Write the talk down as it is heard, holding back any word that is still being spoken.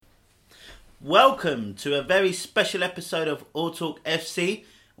Welcome to a very special episode of All Talk FC.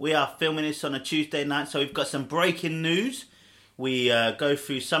 We are filming this on a Tuesday night, so we've got some breaking news. We go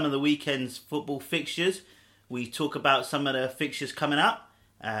through some of the weekend's football fixtures. We talk about some of the fixtures coming up.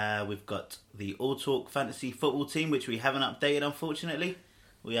 We've got the All Talk Fantasy Football team, which we haven't updated, unfortunately.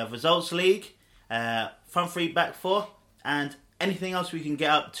 We have Results League, Front 3, Back 4, and anything else we can get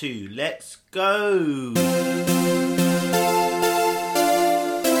up to. Let's go!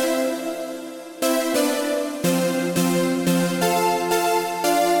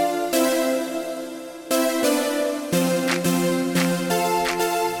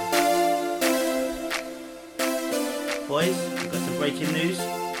 Boys, we've got some breaking news.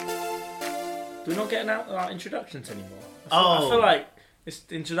 Do we not get our introductions anymore? I Oh. feel like this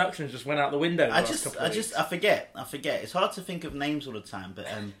introductions just went out the window. I forget. It's hard to think of names all the time, but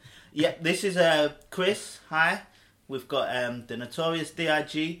yeah, this is Chris. Hi, we've got the notorious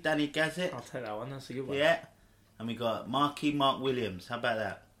Dig, Danny Gazette. I'll take that one. That's a good one. Yeah, and we got Mark Williams. How about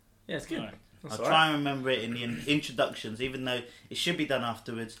that? Yeah, it's good. Right. That's I'll all try right. and remember it in the introductions, even though it should be done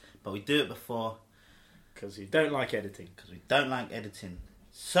afterwards, but we do it before Because you don't like editing. because we don't like editing.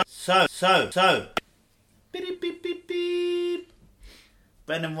 So. Beep, beep, beep, beep.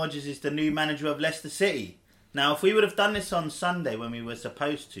 Brendan Rodgers is the new manager of Leicester City. Now, if we would have done this on Sunday when we were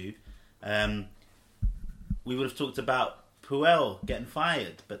supposed to, we would have talked about Puel getting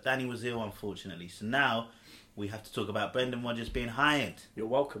fired, but Danny was ill, unfortunately. So now we have to talk about Brendan Rodgers being hired. You're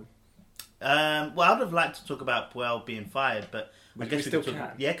welcome. Well, I would have liked to talk about Puel being fired, but I guess still could talk.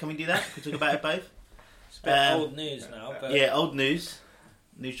 can. Yeah, can we do that? Can we talk about it both? It's a bit Um, old news now, but Yeah, old news.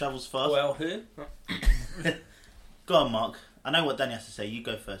 News travels fast. well, who? Go on, Mark. I know what Danny has to say. You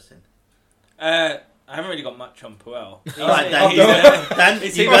go first then. I haven't really got much on Puel. All right, Dan. He's- Dan,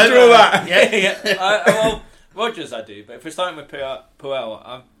 he's- you he's- go. that. Yeah. Well, Rodgers I do, but if we're starting with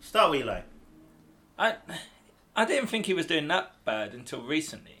Puel, Start where you like. I didn't think he was doing that bad until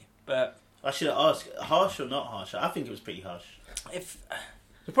recently. But I should have asked, harsh or not harsh? I think it was pretty harsh. if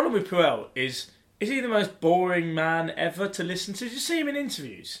The problem with Puel is he the most boring man ever to listen to? Just see him in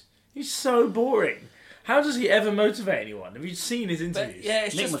interviews. He's so boring. How does he ever motivate anyone? Have you seen his interviews? yeah,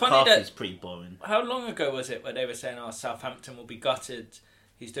 it's Nick just funny McCarthy's that pretty boring. how long ago was it where they were saying, "Oh, Southampton will be gutted.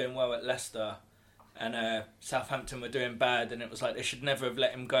 He's doing well at Leicester." And Southampton were doing bad, and it was like they should never have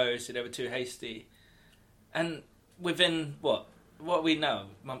let him go, so they were too hasty. And within what are we now?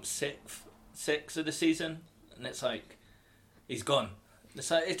 Month six of the season, and it's like he's gone. It's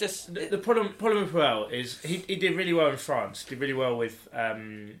like it just The problem with Puel is he did really well in France. Did really well with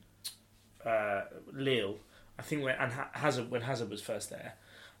Lille. I think when Hazard was first there,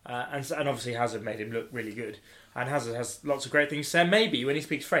 and obviously Hazard made him look really good. And Hazard has lots of great things to say. Maybe when he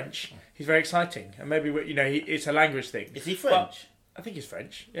speaks French, he's very exciting. And maybe it's a language thing. Is he French? I think he's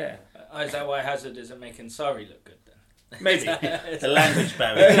French. Yeah, is that why Hazard isn't making Sarri look good then? maybe. The language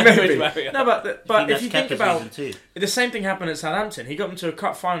barrier. Maybe. barrier. No, but if you think Kepa's about reason too. the same thing happened at Southampton. He got them to a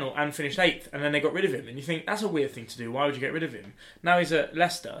cup final and finished 8th, and then they got rid of him. And you think that's a weird thing to do. Why would you get rid of him? Now he's at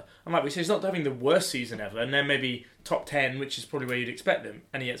Leicester, and like we said, he's not having the worst season ever. And then maybe top 10, which is probably where you'd expect them,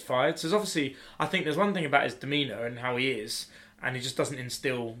 and he gets fired. So there's obviously, I think there's one thing about his demeanour and how he is, and he just doesn't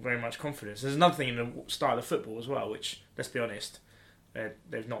instill very much confidence. There's another thing in the style of football as well, which, let's be honest,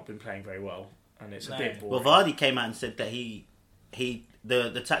 they've not been playing very well, and it's a bit boring. Well, Vardy came out and said that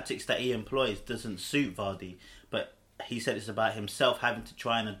the tactics that he employs doesn't suit Vardy, but he said it's about himself having to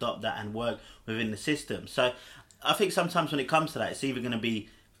try and adopt that and work within the system. So I think sometimes when it comes to that, it's either going to be,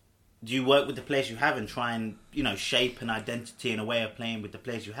 do you work with the players you have and try and shape an identity and a way of playing with the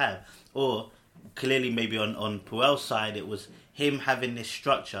players you have, or clearly maybe on Puel's side it was him having this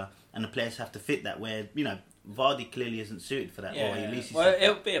structure and the players have to fit that, where Vardy clearly isn't suited for that, or at least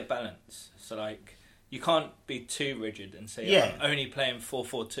it'll be a balance. So like, you can't be too rigid and say, I'm only playing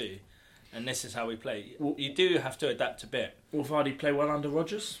 4-4-2 and this is how we play. You do have to adapt a bit. Will Vardy play well under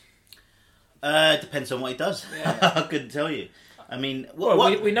Rodgers? Depends on what he does. Yeah. I couldn't tell you. I mean,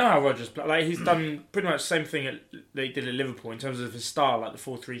 we know how Rodgers plays. Like, he's done pretty much the same thing that he did at Liverpool in terms of his style, like the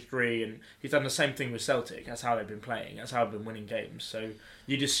 4-3-3, and he's done the same thing with Celtic. That's how they've been playing. That's how they've been winning games. So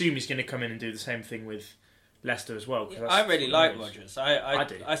you'd assume he's going to come in and do the same thing with Leicester as well. I really like Rodgers. I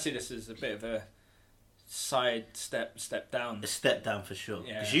do. I see this as a bit of a step down. a step down for sure.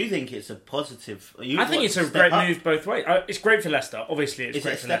 Yeah. Because you think it's a positive. I think it's a great move both ways. It's great for Leicester. Obviously, it's Is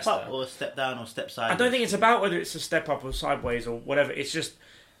great it a for step Leicester. up or a step down or a step sideways? I don't think it's about whether it's a step up or sideways or whatever. It's just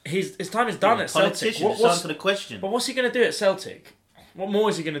his time is done at Celtic. Politician, just answer the question. But what's he going to do at Celtic? What more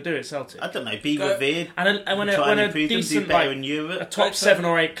is he going to do at Celtic? I don't know. Be revered. And when try and a improve them, do decent, better like, in Europe. a top 7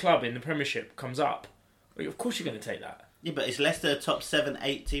 or 8 club in the Premiership comes up, well, of course you're going to take that. Yeah, but is Leicester a top 7,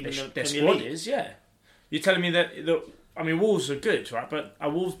 8 team in the Their Premier squad League? is, yeah. You're telling me that I mean, Wolves are good, right? But are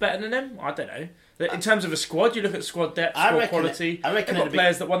Wolves better than them? I don't know. In terms of a squad, you look at squad depth, squad quality. I reckon they've got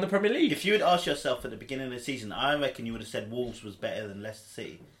players that won the Premier League. If you had asked yourself at the beginning of the season, I reckon you would have said Wolves was better than Leicester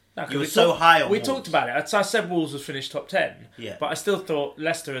City. No, you were so high on We Wolves. talked about it. I said Wolves would finish top 10. Yeah. But I still thought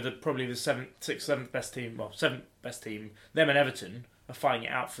Leicester are probably the 7th, 7th best team. Well, 7th best team. Them and Everton are fighting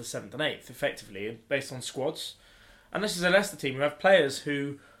it out for 7th and 8th, effectively, based on squads. And this is a Leicester team who have players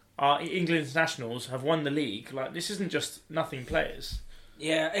who are England internationals, have won the league. Like, this isn't just nothing players.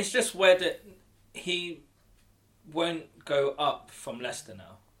 Yeah, it's just where he won't go up from Leicester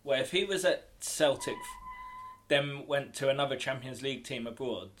now. Where if he was at Celtic, then went to another Champions League team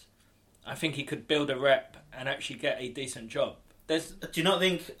abroad, I think he could build a rep and actually get a decent job. Do you not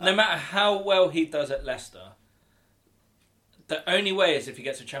think... No matter how well he does at Leicester, the only way is if he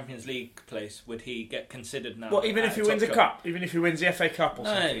gets a Champions League place would he get considered now. Well, even if he wins a cup, even if he wins the FA Cup or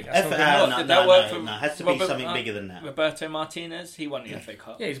something. That's not no, good. it has to be something bigger than that. Roberto Martinez, he won the FA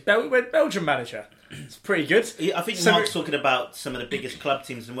Cup. Yeah, he's Belgian manager. It's pretty good. I think Mark's talking about some of the biggest club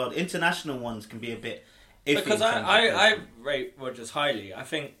teams in the world. International ones can be a bit iffy. Because I rate Rodgers highly. I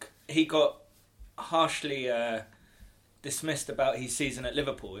think he got harshly dismissed about his season at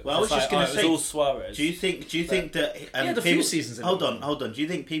Liverpool. It Well, I was just going to say, it was all Suarez. Do you think that? He had a few seasons. Hold on. Do you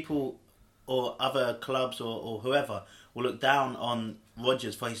think people or other clubs or whoever will look down on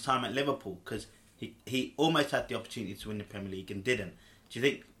Rodgers for his time at Liverpool because he almost had the opportunity to win the Premier League and didn't? Do you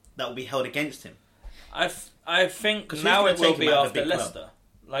think that will be held against him? I think now it will be after Leicester.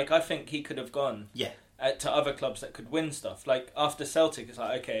 Like, I think he could have gone to other clubs that could win stuff. Like, after Celtic, it's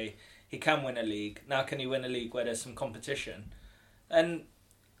like, okay, he can win a league. Now can he win a league where there's some competition? And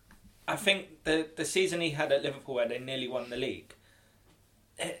I think the season he had at Liverpool where they nearly won the league,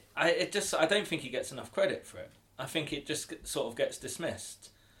 I don't think he gets enough credit for it. I think it just sort of gets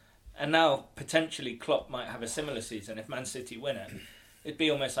dismissed. And now, potentially, Klopp might have a similar season if Man City win it. It'd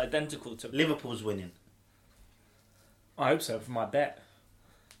be almost identical to... Liverpool's winning. I hope so, for my bet.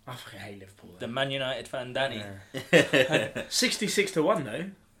 I fucking hate Liverpool. The Man United fan, Danny. Yeah. 66 to 1, though.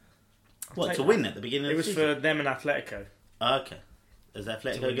 What, to win at the beginning of the season? It was for them and Atletico. Okay. Is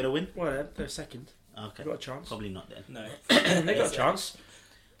Atletico going to win? Well, they're second. Okay. They got a chance. Probably not then. No. They got a chance.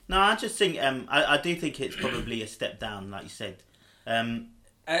 No, I just think... I do think it's probably a step down, like you said. And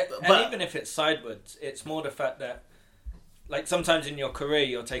even if it's sideways, it's more the fact that, like, sometimes in your career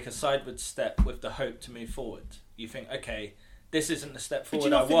you'll take a sideways step with the hope to move forward. You think, okay, this isn't the step forward But do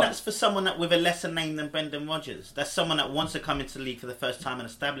you not I think want. that's for someone with a lesser name than Brendan Rodgers? That's someone that wants to come into the league for the first time and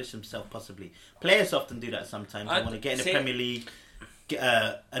establish himself, possibly. Players often do that sometimes. They want to get in the Premier League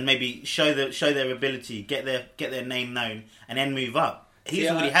and maybe show their ability, get their name known, and then move up. He's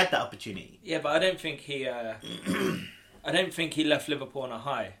already had that opportunity. Yeah, but I don't think he... I don't think he left Liverpool on a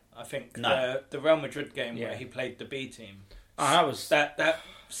high. I think the Real Madrid game where he played the B team, that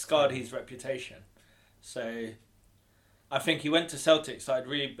scarred his reputation. So I think he went to Celtic, started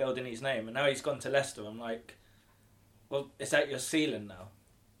really building his name, and now he's gone to Leicester. I'm like, well, is that your ceiling now?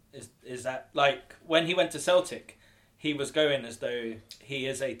 Is that, like, when he went to Celtic, he was going as though he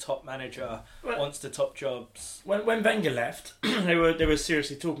is a top manager, wants the top jobs. When Wenger left, they were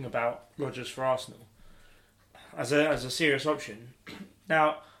seriously talking about Rodgers for Arsenal as a serious option.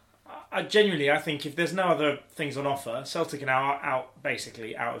 Now, I think if there's no other things on offer, Celtic are now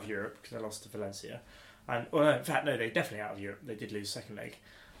basically out of Europe because they lost to Valencia. And in fact, no, they're definitely out of Europe. They did lose the second leg.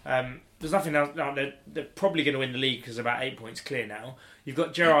 There's nothing else. No, they're probably going to win the league because they're about 8 points clear now. You've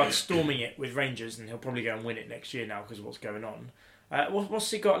got Gerrard storming it with Rangers, and he'll probably go and win it next year now because of what's going on. What's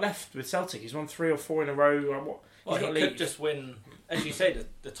he got left with Celtic? He's won 3 or 4 in a row. He could just win, as you say,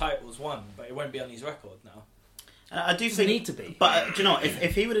 the title's won, but it won't be on his record now. I do think need to be. But do you know what?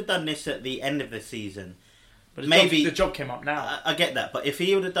 If he would have done this at the end of the season, but maybe the job came up now. I get that, but if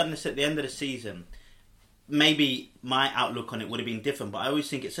he would have done this at the end of the season, maybe my outlook on it would have been different. But I always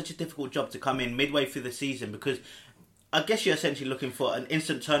think it's such a difficult job to come in midway through the season because I guess you're essentially looking for an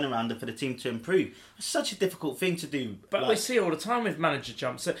instant turnaround for the team to improve. It's such a difficult thing to do. But we see it all the time with manager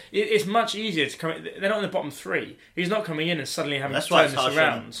jumps. It's much easier to come in. They're not in the bottom 3. He's not coming in and suddenly having to turn this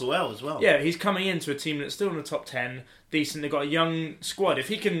around. As well. Yeah, he's coming into a team that's still in the top 10, decent. They've got a young squad. If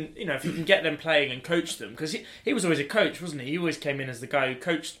he can get them playing and coach them, because he was always a coach, wasn't he? He always came in as the guy who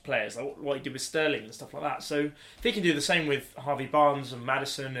coached players, like what he did with Sterling and stuff like that. So if he can do the same with Harvey Barnes and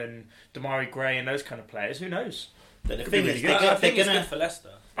Maddison and Damari Gray and those kind of players, who knows? But the thing is, I think it's good for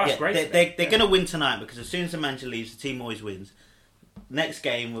Leicester. They're going to win tonight because as soon as the manager leaves, the team always wins. next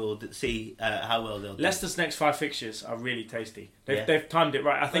game we'll see how well they'll do. Leicester's next 5 fixtures are really tasty. Yeah. They've timed it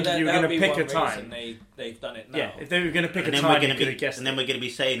right. I think Well, if you were going to pick a one time, reason they've done it now. yeah, if they were going to pick and a then we're time, you going could to have guessed. and then we're going to be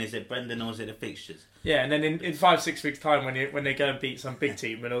saying, is it Brendan or is it the fixtures? Yeah, and then in 5-6 weeks' time, when they go and beat some big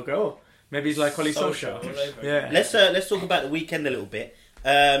team, and they'll go, oh, maybe he's like Ollie Social Solskjaer. all over Yeah. Let's talk about the weekend a little bit.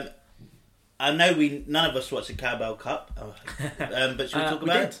 I know none of us watched the Carabao Cup, but should we talk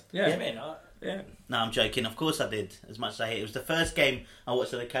about it? Yeah. I mean, Yeah. No, I'm joking. Of course I did. As much as I hate it. It was the first game I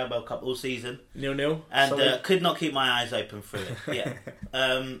watched of the Carabao Cup all season. 0-0. And could not keep my eyes open through it.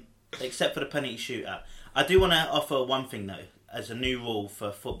 Yeah. Except for the penalty shootout. I do want to offer one thing though, as a new rule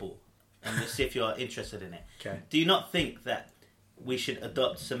for football, and let's see if you're interested in it. Okay. Do you not think that we should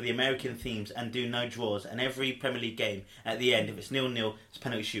adopt some of the American themes and do no draws, and every Premier League game at the end, if it's 0-0, it's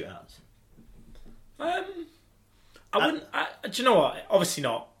penalty shootouts? I wouldn't. Do you know what? Obviously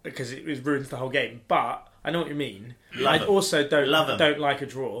not, because it ruins the whole game. But I know what you mean. I also don't like a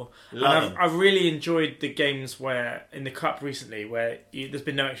draw. I've really enjoyed the games where in the cup recently where there's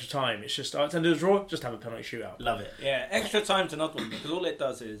been no extra time. It's just it's under the draw. Just have a penalty shootout. Love it. yeah, extra time's another one because all it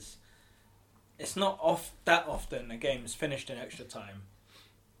does is it's not that often a game's finished in extra time,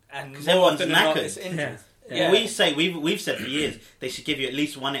 and 'Cause more everyone's often than not, knackered. it's injured. Yeah. We've said for years they should give you at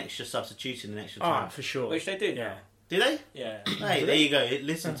least one extra substitution in extra time. For sure. Which they do. Yeah. Do they? Yeah. Hey, there you go.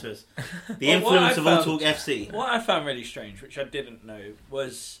 Listen to us. The Well, what influence I of All found- Talk FC. What I found really strange, which I didn't know,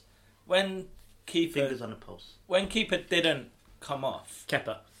 was when keeper Fingers on the pulse. didn't come off.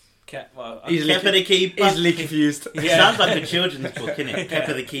 Kepa. Easily, Kepa the keeper. Easily confused. Yeah. Sounds like a children's book, innit?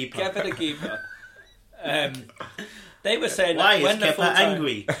 Kepa the keeper. Kepa the keeper. They were saying Why that when is the Kepa full-time,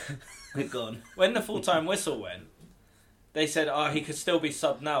 angry? Gone. when the full-time whistle went, they said, he could still be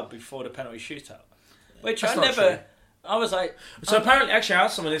subbed now before the penalty shootout. Which That's I not never... true. I was like... So apparently, actually, I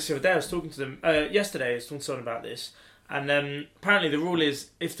asked someone this the other day. I was talking to them yesterday. I was talking to someone about this, and apparently the rule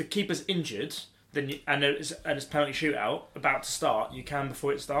is if the keeper's injured, then and it's penalty shootout about to start, you can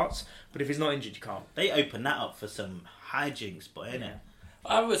before it starts. But if he's not injured, you can't. They opened that up for some hijinks, boy, innit?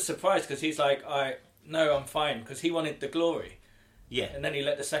 I was surprised because he's like, no, I'm fine, because he wanted the glory. Yeah. And then he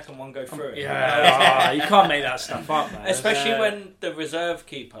let the second one go through. Yeah, you can't make that stuff up, man. Especially when the reserve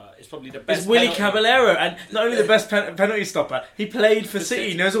keeper is probably the best. It's Willy penalty- Caballero, and not only the best penalty stopper, he played for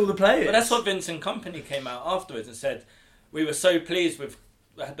City, he knows all the players. But that's what Vincent Kompany came out afterwards and said, we were so pleased with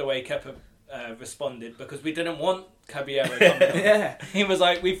the way Kepa responded because we didn't want Caballero coming on. Yeah. He was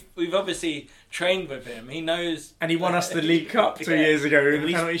like, we've obviously trained with him. He knows. And he won us the League Cup 2 years ago in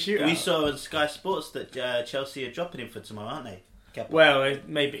the penalty shootout. We saw on Sky Sports that Chelsea are dropping him for tomorrow, aren't they? Kepa. Well,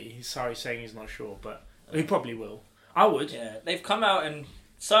 maybe. Sorry, saying he's not sure, but he probably will. I would. Yeah, they've come out and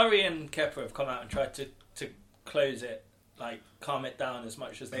Sarri and Kepa have come out and tried to close it, like calm it down as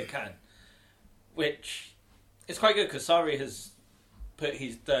much as they can, which is quite good because Sarri has put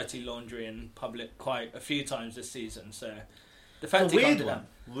his dirty laundry in public quite a few times this season. So the fact It's a he weird can't do one. that-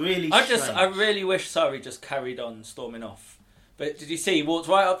 Really I strange. really wish Sarri just carried on storming off. But did you see? He walked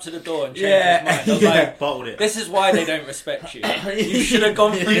right up to the door and changed Yeah. his mind. I was Yeah. like, Bottled it. this is why they don't respect you. You should have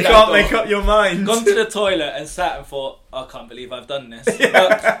gone through You that can't door. make up your mind. Gone to the toilet and sat and thought, I can't believe I've done this.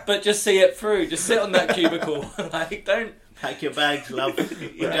 But just see it through. Just sit on that cubicle. Like, don't. Pack your bags, love.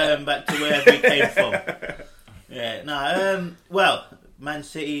 We're going back to wherever we came from. Yeah, no. Well, Man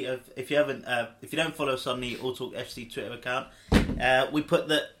City. If you don't follow us on the All Talk FC Twitter account, we put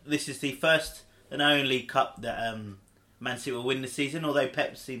that this is the first and only cup that Man City will win this season. Although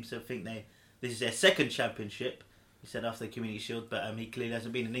Pep seems to think this is their second championship. He said after the Community Shield, but he clearly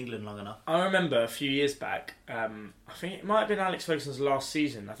hasn't been in England long enough. I remember a few years back, I think it might have been Alex Ferguson's last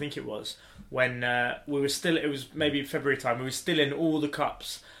season, I think it was, when we were still, it was maybe February time, we were still in all the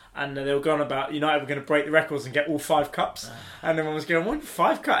cups, and they were going about, United were going to break the records and get all 5 cups, and everyone was going, what,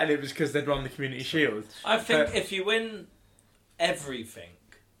 5 cup? And it was because they'd won the Community Shield. I think if you win everything,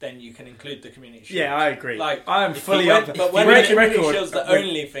 then you can include the Community Shield. Yeah, I agree. Like, I am if fully you up. win- But when the Community Shield's the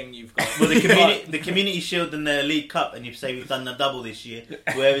only thing you've got. Well, the Community Shield and the League Cup, and you say we've done the double this year.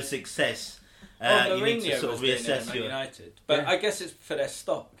 Whoever success, you need to sort of reassess Man your. United. But Yeah. I guess it's for their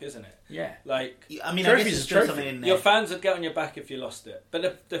stock, isn't it? Yeah. Like, I mean, Trophy's I guess a there's still trophy. something in there. your fans would get on your back if you lost it.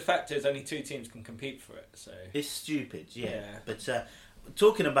 But the fact is, only 2 teams can compete for it. So It's stupid, yeah. Yeah. But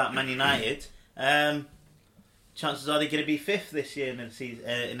talking about Man United, chances are they're going to be 5th this year in the season,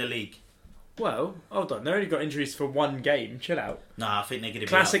 in the league. Well, hold on, they only got injuries for 1 game, chill out. No, I think they're going to be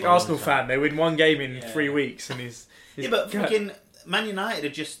Classic out for a long Arsenal time. fan, they win 1 game in Yeah. 3 weeks and he's Yeah, but fucking Man United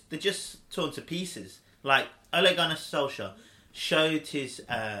they're just torn to pieces. Like Ole Gunnar Solskjaer showed his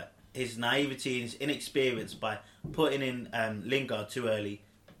naivety and his inexperience by putting in Lingard too early,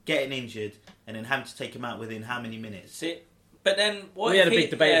 getting injured, and then having to take him out within how many minutes? see, But then, what We if had a big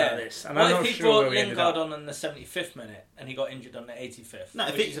debate about this, and what I'm if not he sure brought where we ended Lingard up. on the 75th minute and he got injured on the 85th? No,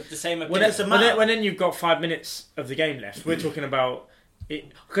 if which it- is of the same Well, opinion. that's a matter. When then you've got 5 minutes of the game left, we're talking about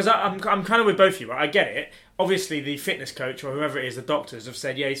it because I'm kind of with both of you, right? I get it. Obviously, the fitness coach or whoever it is, the doctors have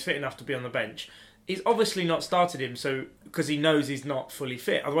said, yeah, he's fit enough to be on the bench. He's obviously not started him, so because he knows he's not fully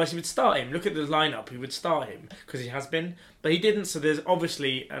fit. Otherwise, he would start him. Look at the lineup; he would start him because he has been, but he didn't. So there's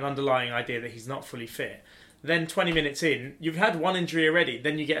obviously an underlying idea that he's not fully fit. Then 20 minutes in, you've had one injury already.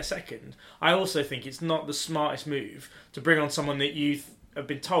 Then you get a second. I also think it's not the smartest move to bring on someone that you have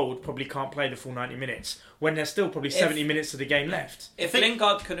been told probably can't play the full 90 minutes when there's still probably 70 minutes of the game left. If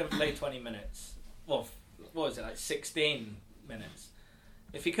Lingard couldn't play 20 minutes, well, what was it, like 16 minutes?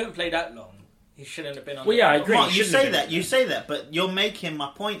 If he couldn't play that long, he shouldn't have been on Well, the yeah, I bench. agree. Mark, you shouldn't have say been. that, you say that, but you're making my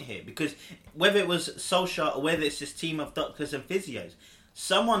point here because whether it was Solskjaer or whether it's this team of doctors and physios,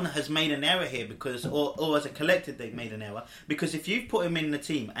 someone has made an error here because, or as a collective, they've made an error because if you've put him in the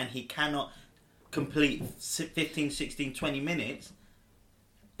team and he cannot complete 15, 16, 20 minutes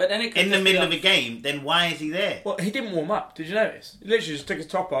But then it could in the just be middle of on- a game, then why is he there? Well, he didn't warm up. Did you notice? He literally just took his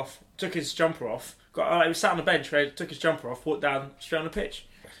top off, took his jumper off, he was sat on the bench, right, took his jumper off, walked down straight on the pitch.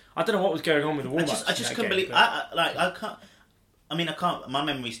 I don't know what was going on with the warm ups. I just couldn't believe. I can't. I mean, I can't. My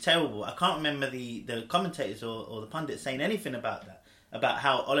memory's terrible. I can't remember the commentators or the pundits saying anything about that. About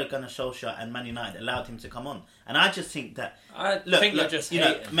how Ole Gunnar Solskjaer and Man United allowed him to come on, and I just think that. I think you're just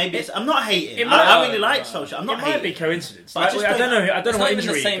hating. maybe it's. I'm not hating. It might- I really like no. Solskjaer. I'm It not might hating. be coincidence. But I just I don't know. I don't It's know not what even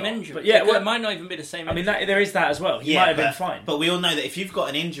injury. the same he got. injury. But yeah, it might not even be the same I mean, injury. there is that as well. He might have been fine. But we all know that if you've got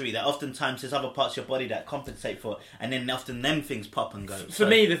an injury, that oftentimes there's other parts of your body that compensate for it, and then often them things pop and go. For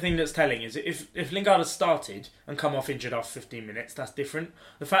me, the thing that's telling is if Lingard has started and come off injured after 15 minutes, that's different.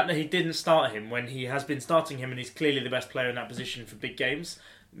 The fact that he didn't start him when he has been starting him and he's clearly the best player in that position for big games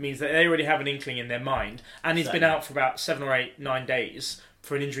means that they already have an inkling in their mind. And he's been out for about 7 or 8, 9 days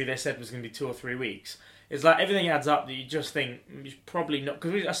for an injury they said was going to be 2 or 3 weeks. It's like everything adds up that you just think he's probably not.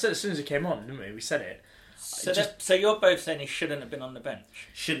 Because I said as soon as he came on, didn't we? We said it. So you're both saying he shouldn't have been on the bench.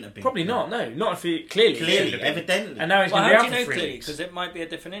 Shouldn't have been. Probably not. No, not if he clearly, Clearly, shouldn't have been. evidently. And now he's Well, going to how be do out you for know 3 clearly? weeks. Because it might be a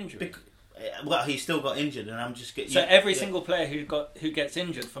different injury. Well, he's still got injured, and I'm just getting. So every single player who gets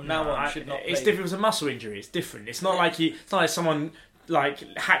injured from now No, on should not It's play. different. It was a muscle injury. It's different. It's not like it's not like someone like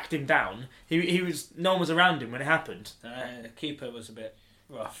hacked him down. He was no one was around him when it happened. The keeper was a bit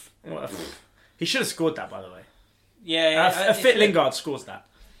rough. He should have scored that, by the way. Yeah, A fit Lingard scores that.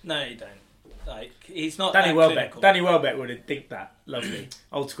 No, you don't. Like he's not. Danny that Welbeck. clinical. Danny Welbeck would have dinked that. Lovely.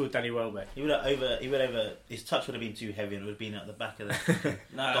 Old school Danny Welbeck. He would have his touch would have been too heavy and it would have been at the back of the.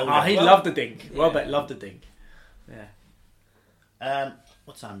 No, Goal. Oh, he Well- loved the dink. Yeah. Welbeck loved the dink. Yeah.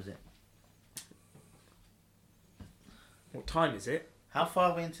 What time is it? What time is it? How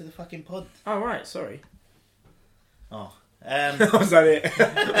far are we into the fucking pod? Oh right, sorry. Oh. Was that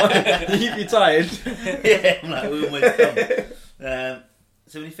it? You tired? Yeah, I'm like, we're almost done.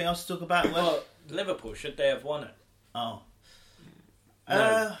 Is there anything else to talk about? Well, Liverpool, should they have won it? Oh.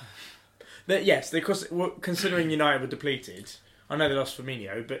 No. Yes, because considering United were depleted, I know they lost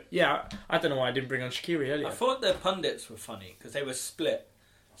Firmino, but yeah, I don't know why I didn't bring on Shaqiri earlier. I thought the pundits were funny because they were split.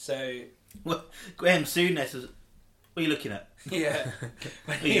 So Well, Graham Souness was. What are you looking at? yeah,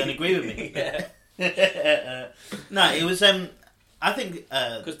 You don't agree with me? Yeah, No, it was. I think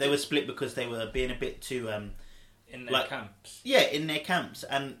they were split because they were being a bit too. in their Like- camps. Yeah, in their camps,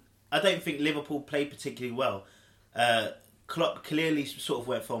 and I don't think Liverpool played particularly well. Klopp clearly sort of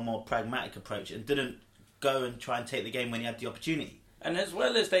went for a more pragmatic approach and didn't go and try and take the game when he had the opportunity. And as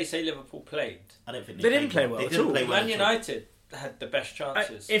well as they say Liverpool played, I don't think They didn't played play well They at didn't all. play well Man at all. United had the best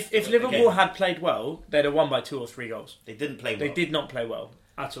chances. If of the Liverpool game. had played well, they'd have won by 2 or 3 goals. They didn't play well. They did not play well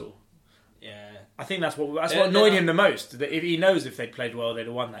at all. Yeah, I think that's what They're annoyed not- him the most. That if he knows if they'd played well, they'd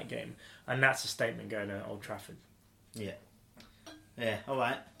have won that game, and that's a statement going to Old Trafford. Yeah. Yeah. All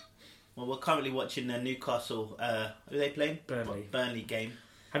right. Well, we're currently watching the Newcastle. Who are they playing? Burnley. Burnley game.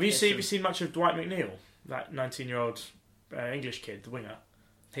 Have you Yes, seen much of Dwight McNeil, that 19-year-old English kid, the winger?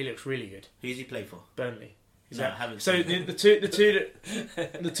 He looks really good. Who's he play for? Burnley. No, I haven't So seen the two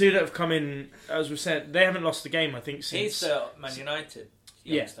that have come in, as we've said, they haven't lost a game. I think since he's the Man United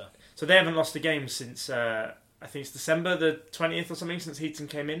youngster. So they haven't lost a game since I think it's December the 20th or something, since Heaton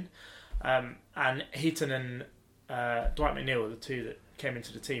came in, and Heaton and Dwight McNeil are the two that came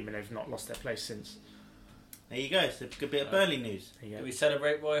into the team, and they've not lost their place since. There you go. It's a good bit of Burnley news. There you Do go. we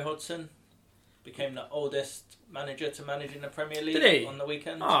celebrate Roy Hodgson? Became the oldest manager to manage in the Premier League Did he? on the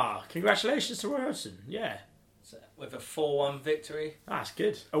weekend. Congratulations to Roy Hodgson. Yeah, So, with a 4-1 victory that's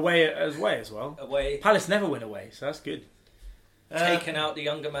good. Away as well. away, Palace never win away, so that's good. taking out the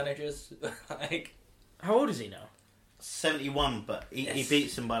younger managers. Like, How old is he now? 71, but he Yes.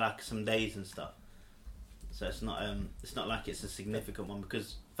 beats them by like some days and stuff. So it's not like it's a significant one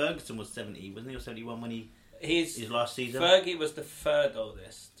because Ferguson was 70, wasn't he, or 71 when his last season? Fergie was the third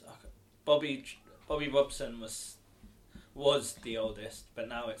oldest. Bobby Robson was the oldest, but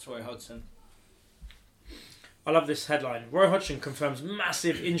now it's Roy Hodgson. I love this headline. Roy Hodgson confirms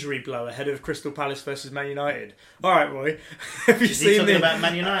massive injury blow ahead of Crystal Palace versus Man United. All right, Roy. Have you Is he seen talking about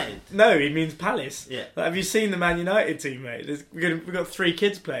Man United? No, he means Palace. Yeah. Like, have you seen the Man United team, mate? We've got 3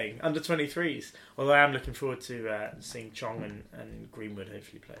 kids playing, under 23s. Although I am looking forward to seeing Chong and Greenwood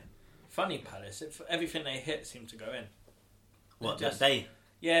hopefully play. Funny Palace. Everything they hit seemed to go in. What, Just- that day?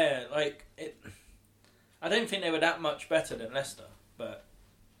 Yeah, like it. I don't think they were that much better than Leicester, but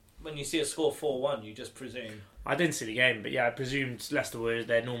when you see a score 4-1, you just presume. I didn't see the game, but yeah, I presumed Leicester were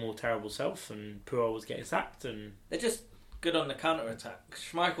their normal terrible self and Puel was getting sacked. And They're just good on the counter attack.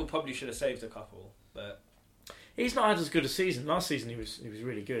 Schmeichel probably should have saved a couple, but he's not had as good a season. Last season he was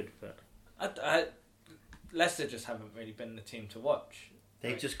really good, but Leicester just haven't really been the team to watch.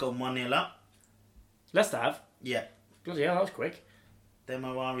 They've just gone 1-0 up. Leicester have. Yeah. Bloody hell, that was quick.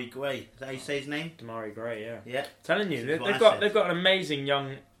 Demarai Gray. Is that how you say his name? Damari Gray, yeah. Yeah. Telling you, That's what I they've got said. they've got an amazing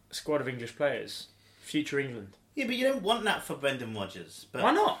young squad of English players. Future England. Yeah, but you don't want that for Brendan Rodgers. But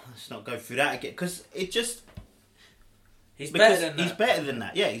Why not? Let's not go through that again because it just. He's Because better than that. he's better than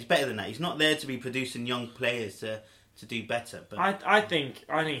that. Yeah, he's better than that. He's not there to be producing young players to do better. But I think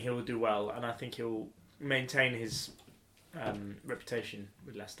he'll do well, and I think he'll maintain his reputation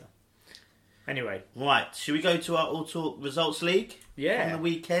with Leicester. Anyway, right, should we go to our All Talk Results League from yeah, the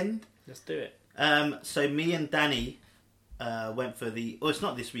weekend? let's do it. So me and Danny went for the. Oh, it's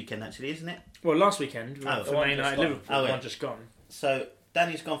not this weekend actually, isn't it? Well, last weekend we went Oh, for the one Man just United gone. Liverpool. Oh, The yeah. one just gone. So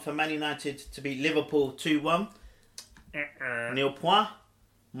Danny's gone for Man United to beat Liverpool 2-1. Neil Poit.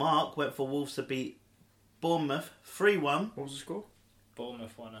 Mark went for Wolves to beat Bournemouth 3-1. What was the score?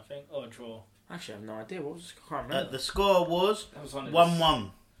 Bournemouth won, I think, or a draw. Actually, I have no idea. What was the score? I can't remember. The score was That was one of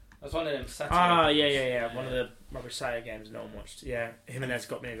 1-1. That was one of them Saturday. Yeah. One of the rubbish Saturday games no one watched. Yeah, Jimenez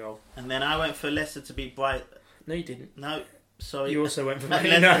got me a goal. And then I went for Leicester to beat Brighton. No, you didn't. No, sorry. You also went for Man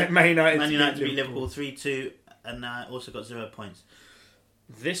Man United. Man United, Man United to beat Liverpool 3-2. And I also got 0 points.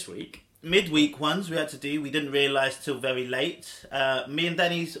 This week. Midweek ones we had to do. We didn't realise till very late. Me and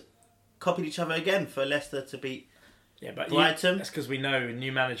Danny's copied each other again for Leicester to beat Yeah, but Brighton. that's because we know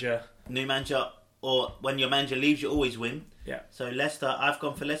new manager. new manager, or when your manager leaves, you always win. Yeah. So Leicester, I've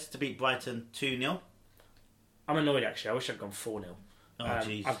gone for Leicester to beat Brighton 2-0. I'm annoyed actually. I wish I'd gone 4-0. Oh,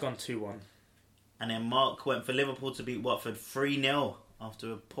 jeez. I've gone 2-1. And then Mark went for Liverpool to beat Watford 3-0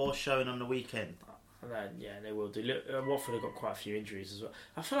 after a poor showing on the weekend. Yeah, they will do. Look, Watford have got quite a few injuries as well.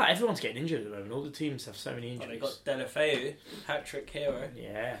 I feel like everyone's getting injured at the moment. All the teams have so many Well, they injuries. got Delafeu, hat-trick hero.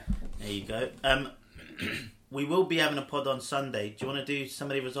 Yeah. There you go. We will be having a pod on Sunday. Do you want to do some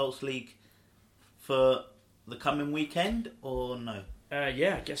of the results league for the coming weekend or no?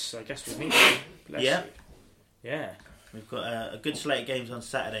 Yeah, I guess we meet. Bless Yeah. you. Yeah. We've got a good slate of games on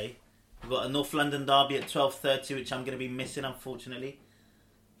Saturday. We've got a North London derby at 12:30, which I'm going to be missing, unfortunately.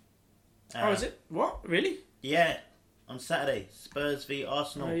 Is it? What? Really? Yeah, on Saturday. Spurs v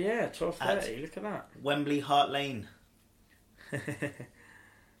Arsenal. Oh yeah, 12:30. Look at that. Wembley Hart Lane.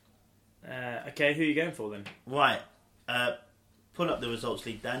 Okay, who are you going for then? Right. Pull up the results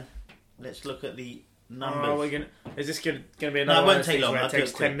league, Dan. Let's look at the numbers. Oh, is this going to be No, another it one won't of those take things long. where I'll it do it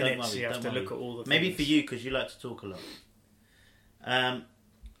takes quick. 10 Don't minutes, worry, so you have don't to worry. look at all the Maybe things. for you, because you like to talk a lot.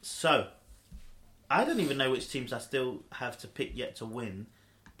 So, I don't even know which teams I still have to pick yet to win,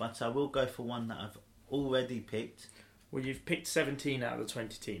 but I will go for one that I've already picked. Well, you've picked 17 out of the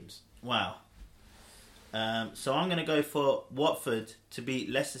 20 teams. Wow. So I'm going to go for Watford to beat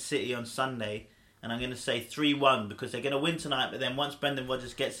Leicester City on Sunday, and I'm going to say 3-1 because they're going to win tonight, but then once Brendan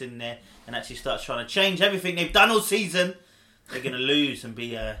Rodgers gets in there and actually starts trying to change everything they've done all season, they're going to lose and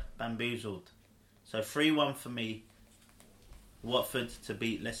be bamboozled. So 3-1 for me, Watford to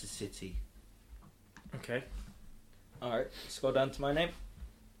beat Leicester City. Okay. Alright, let's go down to my name.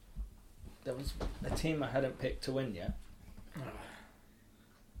 There was a team I hadn't picked to win yet.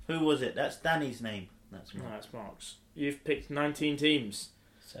 Who was it? That's Danny's name. That's No, mine. it's Mark's. You've picked 19 teams.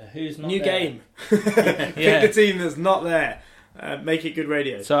 So who's not New there? game. Pick Yeah. the team that's not there. Make it good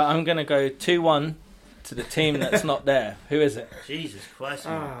radio. So I'm going to go 2-1 to the team that's not there. Who is it? Jesus Christ,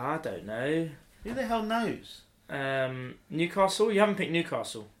 man. I don't know. Who the hell knows? Newcastle? You haven't picked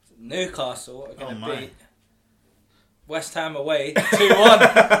Newcastle. Newcastle are Oh, going to my. beat West Ham away 2-1.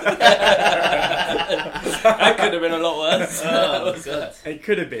 That could have been a lot worse. Oh, God. It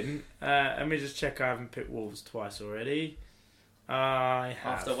could have been. Let me just check I haven't picked Wolves twice already. I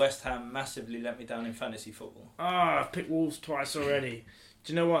have. After West Ham massively let me down in fantasy football. I've picked Wolves twice already.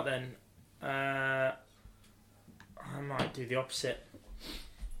 Do you know what then? I might do the opposite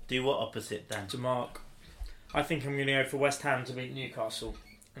Do what opposite, Dan? to Mark. I think I'm going to go for West Ham to beat Newcastle,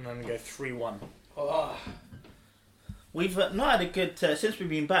 and I'm going to go 3-1. Oh. We've not had a good since we've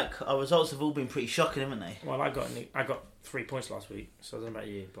been back. Our results have all been pretty shocking, haven't they? Well, I got 3 points last week, so I don't know about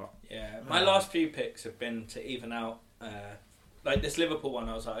you, but Yeah, my last few picks have been to even out. Like this Liverpool one,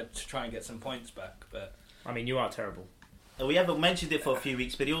 I was like to try and get some points back, but I mean, you are terrible. We haven't mentioned it for a few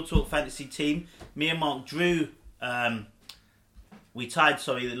weeks, but the All Talk Fantasy team, me and Mark drew. We tied,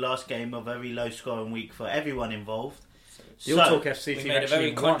 the last game, a very low scoring week for everyone involved. The All Talk FC we team made a actually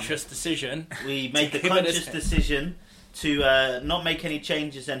very won. conscious decision. We made the give it a conscious ten. decision to not make any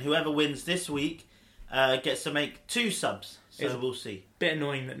changes, and whoever wins this week gets to make 2 subs. So we'll see. Bit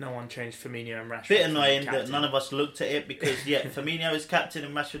annoying that no one changed Firmino and Rashford. Bit annoying that none of us looked at it because Firmino is captain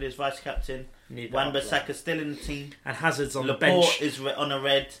and Rashford is vice captain. Wan-Bissaka's still in the team. And Hazard's on the Laporte bench. is on a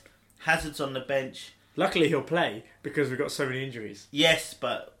red. Hazard's on the bench. Luckily, he'll play because we've got so many injuries. Yes,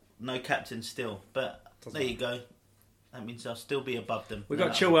 but no captain still. But Doesn't there you go. That means I'll still be above them. We've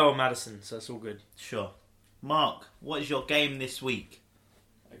got Chilwell and Maddison, so it's all good. Sure. Mark, what is your game this week?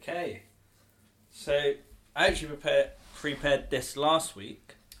 Okay, so I actually prepared this last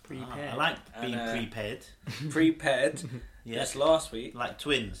week. Prepared. I like And, being prepared. Prepared Yeah. this last week, Like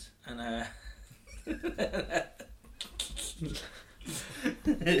twins. and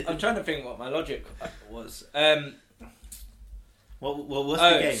I'm trying to think what my logic was. What's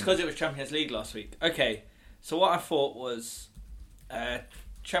Oh, the game? it's because it was Champions League last week. Okay, so what I thought was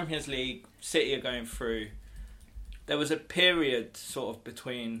Champions League, City are going through. There was a period sort of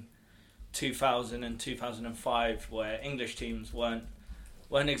between 2000 and 2005 where English teams weren't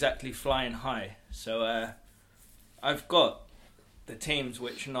exactly flying high. So I've got the teams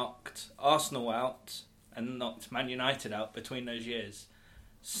which knocked Arsenal out and knocked Man United out between those years.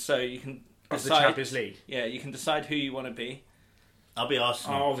 So you can Of the decide. Champions League. Yeah, you can decide who you want to be. I'll be I'll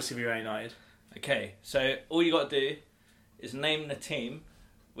Arsenal. obviously be Man United. Okay, so all you got to do is name the team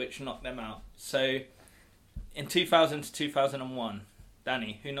which knocked them out. So in 2000 to 2001,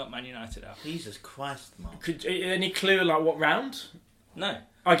 Danny, who knocked Man United out? Jesus Christ, Mark. Any clue like what round? No.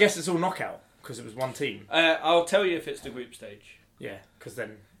 I guess it's all knockout because it was one team. I'll tell you if it's the group stage. Yeah, because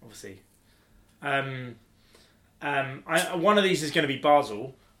then obviously, one of these is going to be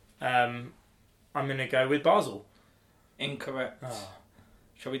Basel. I'm going to go with Basel. Incorrect. Oh.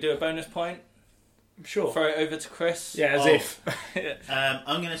 Shall we do a bonus point? Sure. Throw it over to Chris? Yeah, as Oh. if.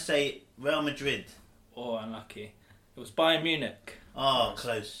 I'm going to say Real Madrid. Or unlucky. It was Bayern Munich, Oh,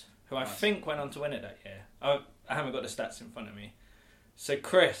 close. who I think went on to win it that year. I haven't got the stats in front of me. So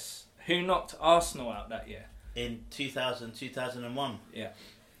Chris, who knocked Arsenal out that year? In 2000, 2001. Yeah.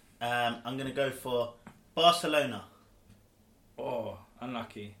 I'm going to go for Barcelona. Oh,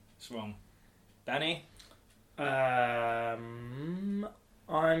 unlucky. It's wrong. Danny?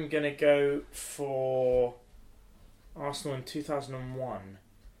 I'm going to go for Arsenal in 2001.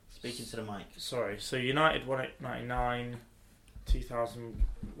 Speaking to the mic. Sorry, so United won it 99, 2000.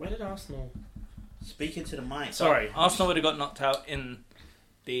 Where did Arsenal? Speaking to the mic. Sorry. Arsenal would have got knocked out in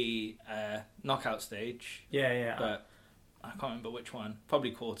the knockout stage, Yeah. but I can't remember which one.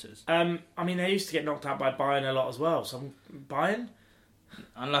 Probably quarters. I mean, they used to get knocked out by Bayern a lot as well. So Bayern?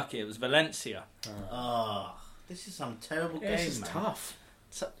 Unlucky. It was Valencia. Oh, this is some terrible Yeah, game, this is man. tough.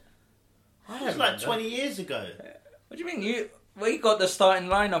 I It don't was like remember. 20 20 years ago. What do you mean? We got the starting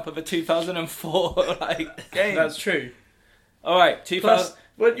lineup of a 2004 game. That's true. All right, 2000. Plus,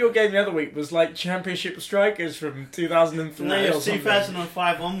 what your game the other week was like Championship strikers from 2003 No, it or was something.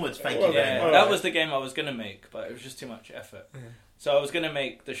 2005 onwards, thank you Well, very Yeah, much. All that right. was the game I was going to make, but it was just too much effort. Yeah. So I was going to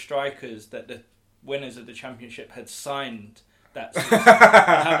make the strikers that the winners of the championship had signed that season,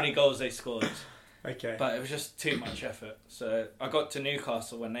 how many goals they scored. Okay. But it was just too much effort. So I got to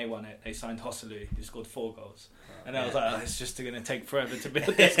Newcastle when they won it. They signed Hosselu, who scored 4 goals. And I was like, oh, it's just going to take forever to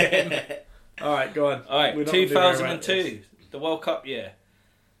build this game. All right, go on. All right, We're not gonna do very well at 2002, the World Cup year.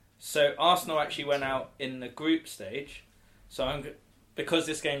 So Arsenal actually went out in the group stage. So because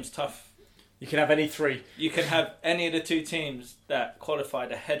this game's tough, You can have any three. you can have any of the 2 teams that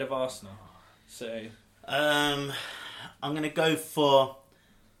qualified ahead of Arsenal. So I'm going to go for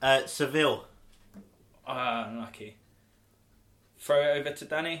Seville. unlucky. Throw it over to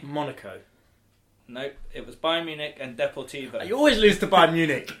Danny. Monaco. Nope, it was Bayern Munich and Deportivo. You always lose to Bayern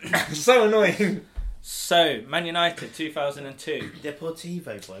Munich. So annoying. So Man United 2002.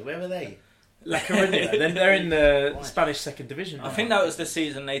 Deportivo, boy. Where were they? La Coruña. Then they're in the Why? Spanish second division. I think that was the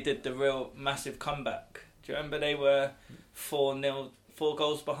season they did the real massive comeback. Do you remember they were 4-0, 4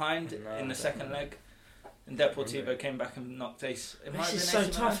 goals behind No, in the I second don't know. leg. And Deportivo came back and knocked Ace. It might This is have so been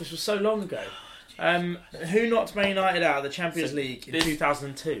AC tough. Milan. This was so long ago. Who knocked Man United out of the Champions So League in this-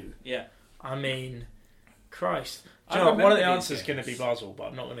 2002? Yeah. I mean, Christ. I Do you know what? One of the remember answers these is going to be games. Basel, but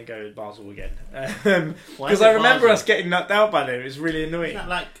I'm not going to go with Basel again. Why Because is it I remember Basel? us getting knocked out by them. It was really Isn't annoying. that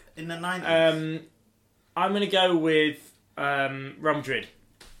like in the 90s? I'm going to go with Real Madrid,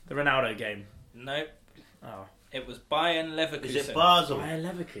 the Ronaldo game. No, Oh, it was Bayern Leverkusen. Is it Basel? Bayern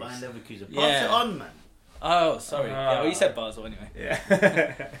Leverkusen. Bayern Leverkusen. Pass Yeah. it on, man. Oh, sorry. Yeah, well, you said Basel anyway.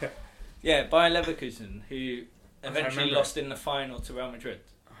 Yeah. Yeah, Bayern Leverkusen, who eventually remember lost in the final to Real Madrid.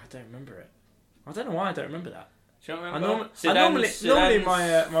 I don't remember it. I don't know why I don't remember that. Do you not I remember? normally Zidane's my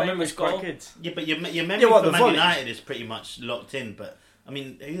famous memory's goal. quite good. Yeah, but your memory Yeah, what, for the Man volley? United is pretty much locked in. But I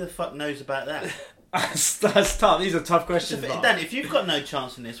mean, who the fuck knows about that? That's tough. These are tough questions. Mark. Dan, if you've got no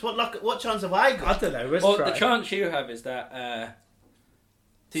chance in this, what chance have I I got? don't know. Let's Well, try. the chance you have is that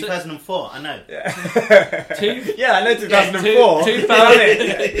 2004. I know. two, Yeah, I know 2004.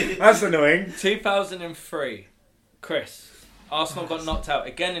 2000 That's annoying. 2003, Chris, Arsenal got knocked out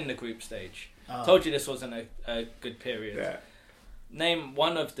again in the group stage. Oh. Told you this wasn't a good period. Yeah. Name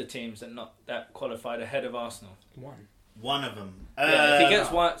one of the teams that qualified ahead of Arsenal. One of them. Yeah, if he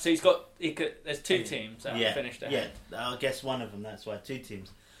gets one, so there's 2 teams that have finished ahead. Yeah, I'll guess one of them. That's why 2 teams.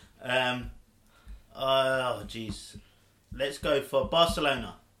 Oh, jeez. Let's go for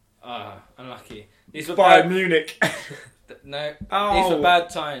Barcelona. Ah, unlucky. These were Bayern bad. Munich. No, Oh. these were bad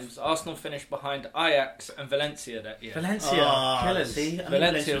times. Arsenal finished behind Ajax and Valencia that year. Valencia. Oh, Killers. see, I mean, Valencia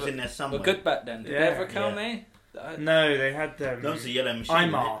Valencia was in there somewhere. We're good back then. Did Yeah. they ever count Yeah. me? No, they had That was the yellow machine.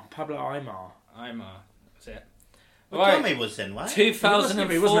 Aymar. Pablo Aymar. Aymar. That's it. Well, Right. Kelme was then, right?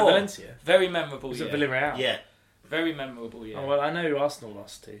 2004. He wasn't at Valencia. Very memorable Was year. it Villarreal? Yeah. Very memorable year. Oh, well, I know who Arsenal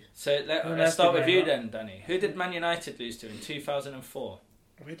lost to. So Who on let's earth start did with they you not? then, Danny. Who did Man United lose to in 2004?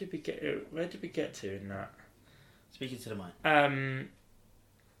 Where did we get to in that? Speaking to the mic.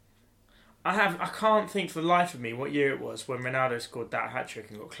 I can't think for the life of me what year it was when Ronaldo scored that hat trick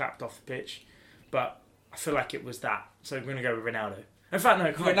and got clapped off the pitch, but I feel like it was that. So I'm going to go with Ronaldo. In fact,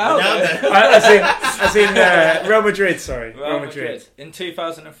 no, come on. Ronaldo. as in Real Madrid. Sorry, Real Madrid. In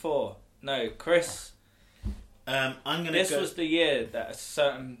 2004. No, Chris. I'm gonna. This go... was the year that a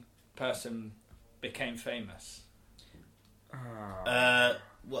certain person became famous.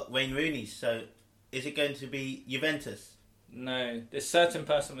 What, Wayne Rooney? So, is it going to be Juventus? No, this certain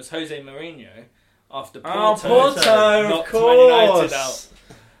person was Jose Mourinho after Oh, Porto, Porto, of knocked Man United out. course.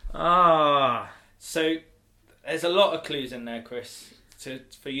 Ah, So there's a lot of clues in there, Chris,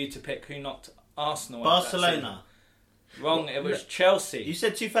 for you to pick who knocked Arsenal out. that Barcelona. season. Wrong, it was Chelsea. You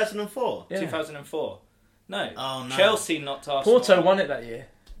said 2004. Yeah. 2004. No. Oh, no. Chelsea knocked Arsenal. Porto won it that year.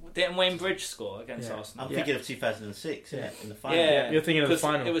 Didn't Wayne Bridge score against Yeah. Arsenal? I'm Yeah. thinking of 2006. Yeah. In the final. Yeah, You're thinking of the 'cause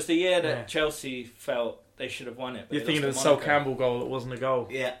final. It was the year that Yeah. Chelsea felt they should have won it. But You're they thinking of the lost Sol to Monaco. Campbell goal that wasn't a goal.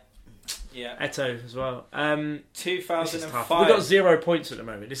 Yeah. Yeah. Eto as well. This is tough. 2005. We've got 0 points at the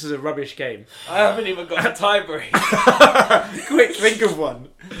moment. This is a rubbish game. I haven't even got a tiebreak. Quick, think of one.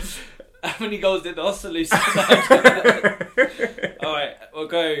 How many goals did Arsenal lose? Alright, we'll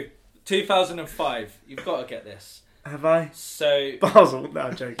go 2005. You've got to get this. Have I? So, Basel? No,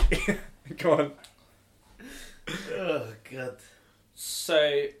 I'm joking. Go on. Oh god.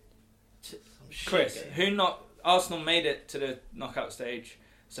 so Some shit Chris, game. who knocked Arsenal made it to the knockout stage?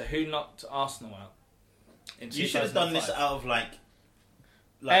 So who knocked Arsenal out? In You should have done this 2005? out of like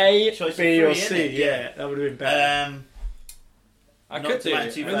A, choice of B, or three, C. innit? Yeah, that would have been better. I not could do about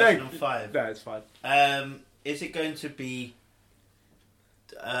it. 2005. No, it's fine. Is it going to be?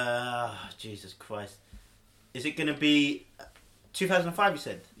 Jesus Christ! Is it going to be 2005? You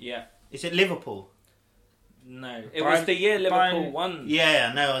said. Yeah. Is it Liverpool? No. It Bayern- was the year Liverpool Bayern- won.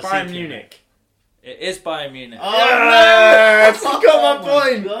 Yeah, no. I was Bayern thinking. Munich. It is Bayern Munich. Oh Yes! no! You got my Oh,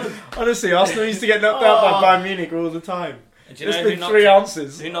 point. God. Honestly, Arsenal used to get knocked out Oh. by Bayern Munich all the time. And do you There's know been who 3 knocked,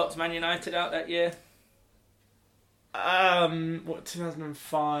 answers. who knocked Man United out that year? What,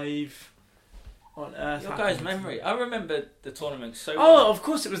 2005? On earth. Your happened? guy's memory. I remember the tournament so Oh, well. of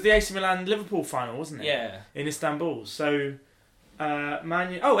course, it was the AC Milan Liverpool final, wasn't it? Yeah. In Istanbul. So,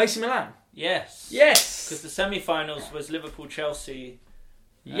 AC Milan. Yes. Because Yes. the semi-finals was Liverpool, Chelsea,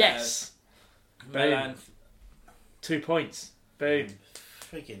 Yes. Milan. 2 points. Boom.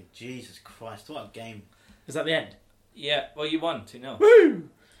 Freaking Jesus Christ! What a game! Is that the end? Yeah. Well, you won 2-0. Woo!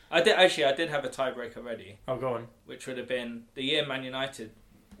 I did have a tiebreaker ready, Oh, go on. which would have been the year Man United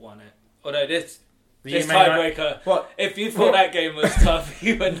won it. Although this The this year Man United- tiebreaker, What? if you thought that game was tough,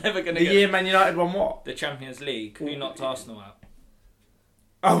 you were never going to The get year Man United won what? the Champions League. Who knocked Arsenal out?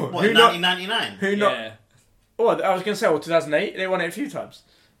 Oh, What? who not? 1999. Who not? Yeah. Oh, I was going to say, 2008. They won it a few times.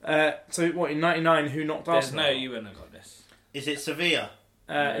 So what in '99? Who knocked There's Arsenal? no, you wouldn't have got this. Is it Sevilla?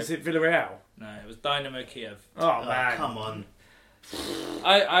 Is it Villarreal? No, it was Dynamo Kiev. Oh man, Come on.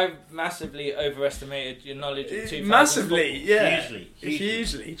 I massively overestimated your knowledge of 2000 massively, football. yeah.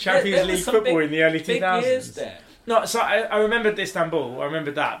 Hugely. Champions There was League some football big- in the early Big years 2000s. there. No, so I remembered Istanbul. I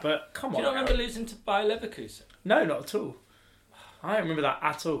remembered that, but come Do on. you not remember losing to Bayer Leverkusen? No, not at all. I don't remember that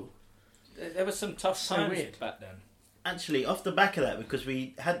at all. There was some tough So times weird. back then. Actually, off the back of that, because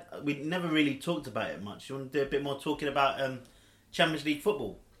we never really talked about it much. You want to do a bit more talking about Champions League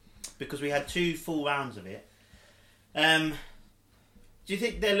football, because we had 2 full rounds of it. Do you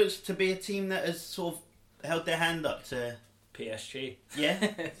think there looks to be a team that has sort of held their hand up to? PSG. Yeah.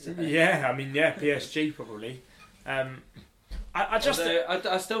 Yeah, I mean, yeah, PSG probably. I just Although,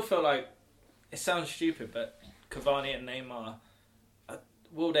 I still feel like it sounds stupid, but Cavani and Neymar,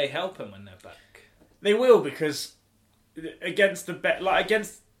 will they help him when they're back? they will, because against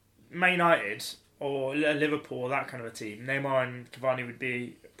against Man United or Liverpool or that kind of a team, Neymar and Cavani would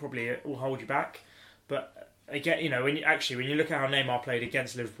be probably will hold you back. But again, when you look at how Neymar played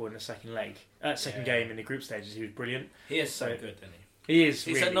against Liverpool in the second game in the group stages, he was brilliant. He is so good, isn't he? He is.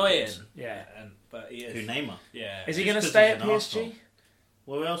 He's really annoying. good. Yeah. But he is. Who, Neymar? Yeah. Is he Just going to 'cause stay he's at an PSG? arsehole.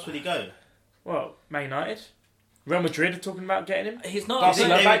 Where else would he go? Well, Man United. Real Madrid are talking about getting him. He's not.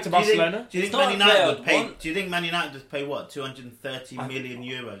 Barcelona. a Back to Barcelona. Do you He's think not Man a player United would pay? want- Do you think Man United would pay what, 230 million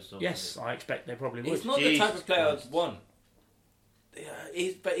euros? Or Yes, I expect they probably would. He's not the type Jesus of player Christ. I'd want.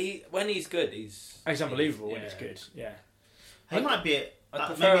 Yeah, when he's good, he's unbelievable when yeah. he's good. Yeah. He might be. I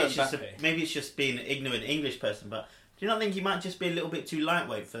prefer Maybe Mbappe. it's just being an ignorant English person, but do you not think he might just be a little bit too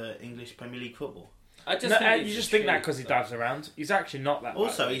lightweight for English Premier League football? I just No, think you he's just a think that treat, because he but- dives around. He's actually not that.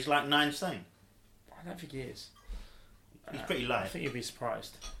 Also, lightweight. he's like 9 stone. I don't think he is. He's pretty I light. think you'd be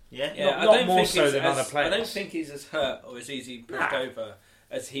surprised. Yeah. Yeah, Not- I not don't more think so he's than as, other players. I don't think he's as hurt or as easy pushed Nah. over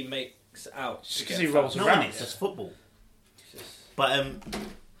as he makes out. Just to 'cause get he rolls fouled. No, around, and it's yeah. just football. It's just- But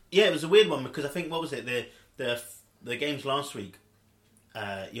yeah, it was a weird one because I think what was it the games last week?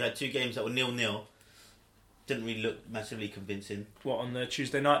 You had 2 games that were 0-0. Didn't really look massively convincing. What, on the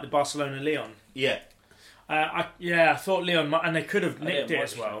Tuesday night, the Barcelona-Leon? Yeah. I thought Leon might, and they could have I nicked didn't it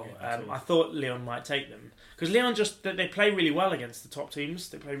as watch well. that game at all. I thought Leon might take them because Leon they play really well against the top teams.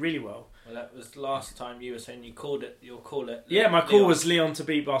 They play really well. Well, that was last time you were saying you called it. You'll call it. Yeah, my call Leon. was Leon to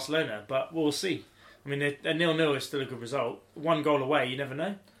beat Barcelona, but we'll see. I mean, a 0-0 is still a good result. 1 goal away, you never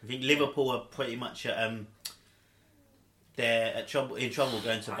know. I think Liverpool are pretty much they're in trouble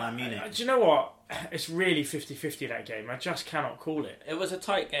going to Bayern Munich. Do you know what? It's really 50-50 that game. I just cannot call it. It was a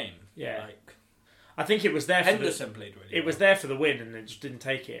tight game. Yeah. Like, I think it was there for Henderson played really. it was well. there for the win, and they just didn't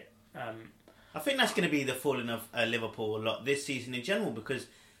take it. I think that's going to be the falling of Liverpool a lot this season in general because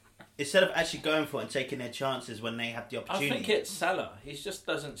instead of actually going for it and taking their chances when they have the I opportunity. think it's Salah. He just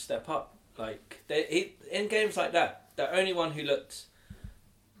doesn't step up. Like in games like that, the only one who looked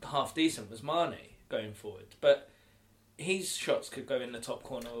half decent was Mane going forward, but his shots could go in the top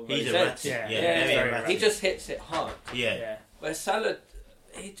corner over He's his erratic. head. Yeah, very very erratic. He just hits it hard. Yeah. Yeah. Where Salah,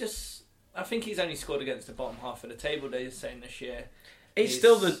 I think he's only scored against the bottom half of the table. They're saying this year. He's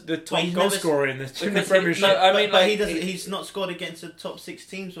still the top he's goal never- scorer in the Because he- Premiership. no, I mean, but he like, doesn't. He's not scored against the top 6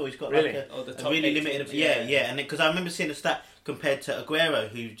 teams, or he's got Really? like Or the a top really 8 limited. teams, Yeah, and because I remember seeing a stat compared to Aguero,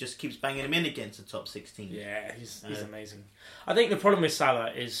 who just keeps banging him in against the top 6 teams. Yeah, he's amazing. I think the problem with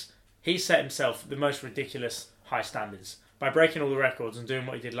Salah is he set himself the most ridiculous high standards by breaking all the records and doing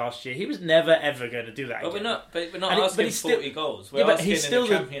what he did last year. He was never ever going to do that. But again. we're not And he- asking but he's still- 40 goals. We're Yeah, but asking he's in still the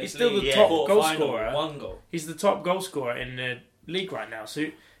the- Champions he's still the League top goal quarter-final, scorer. 1 goal. He's the top goal scorer in the league right now, so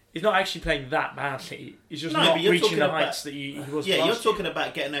he's not actually playing that badly. He's just No, not but you're reaching talking the about- heights that he was. Yeah, last you're year. talking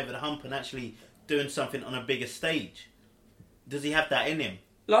about getting over the hump and actually doing something on a bigger stage. Does he have that in him?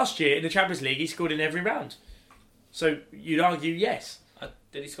 Last year in the Champions League, he scored in every round. So you'd argue yes.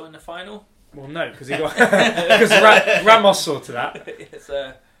 Did he score in the final? Well, no, because he got because Ramos saw to that. It's,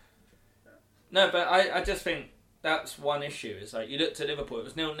 no, but I just think that's one issue. It's like you looked at Liverpool, it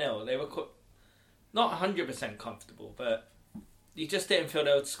was 0-0. They were not 100% comfortable, but you just didn't feel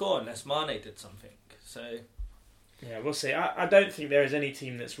they would score unless Mane did something. So Yeah, we'll see. I don't think there is any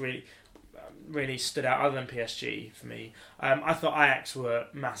team that's really stood out other than PSG for me. I thought Ajax were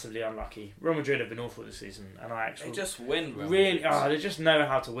massively unlucky. Real Madrid have been awful this season, and Ajax they were just win. Real really. Madrid. They just know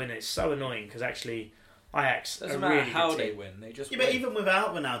how to win. It's so annoying because actually Ajax Doesn't are matter really how good they team. win, they just Yeah, win. but even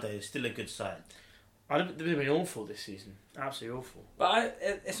without Ronaldo, it's still a good side. They've been awful this season. Absolutely awful. But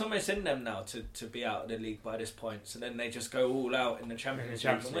it's almost in them now to be out of the league by this point. So then they just go all out in the In the Champions League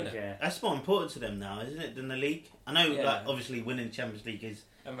Champions and win League, it. yeah. That's more important to them now, isn't it, than the league? I know, Yeah. like, obviously, winning the Champions League is.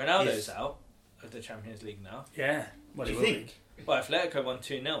 And Ronaldo's Is- out. of the Champions League now. Yeah. Well, Do you it will be. think? Well, Atletico won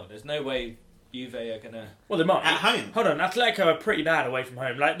 2-0. There's no way Juve are going to... Well, they might. At home? Hold on, Atletico are pretty bad away from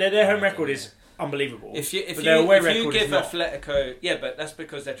home. Like their home record is unbelievable. If you but their away if you record give is not. Atletico... Yeah, but that's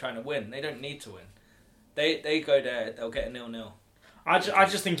because they're trying to win. They don't need to win. They go there, they'll get a 0-0. I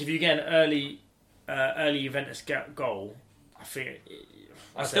just think if you get an early Juventus goal, I think...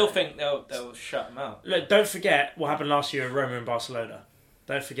 I still think they'll shut them out. Look, don't forget what happened last year with Roma and Barcelona.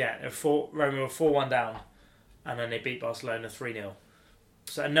 Don't forget, Roma were 4-1 down, and then they beat Barcelona 3-0.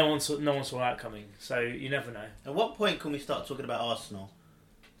 So no one saw that coming. So you never know. At what point can we start talking about Arsenal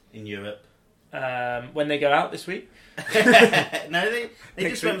in Europe? When they go out this week. No, they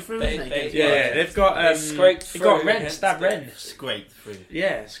just went through. They've got scraped they've got through Rennes, against Stab Rennes. Scraped through.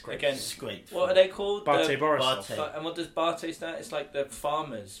 Yeah, scraped. Again, Scraped. What are they called? Bate The- Borisov. Bate. And what does Bate stand? It's like the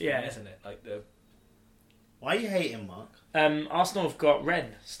farmers, Yeah. isn't it? Like the Why are you hating, Mark? Arsenal have got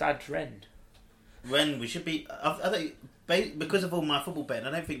Rennes, Stade Rennes. Rennes, we should be. I think because of all my football betting,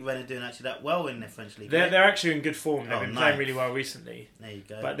 I don't think Rennes are doing actually that well in their French league. They're actually in good form. They've Oh, been nice. playing really well recently, There you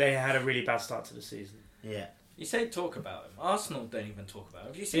go. but they had a really bad start to the season. Yeah. You say talk about them. Arsenal don't even talk about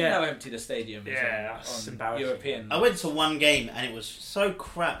them. Have you seen Yeah. how empty the stadium is Yeah, that's on embarrassing. European? I went to one game and it was so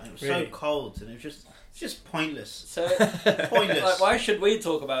crap and it was Really? so cold and it was just pointless. So, Pointless. like, why should we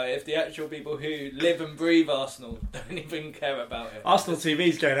talk about it if the actual people who live and breathe Arsenal don't even care about it? Arsenal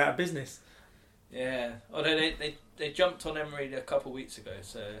TV's going out of business. Yeah, although they jumped on Emery a couple of weeks ago,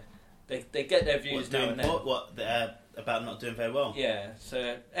 so they get their views What, now doing, and then. what about not doing very well? Yeah,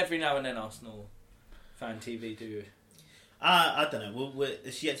 so every now and then Arsenal fan TV do. I don't know.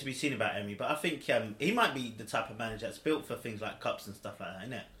 It's yet to be seen about Emery, but I think he might be the type of manager that's built for things like cups and stuff like that,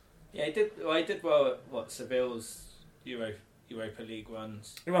 isn't it? Yeah, he did well at what Seville's Europa League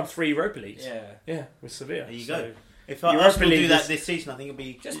runs. He won 3 Europa Leagues. Yeah, with Sevilla. There you So go. If Europa Arsenal do League that is- this season, I think it'll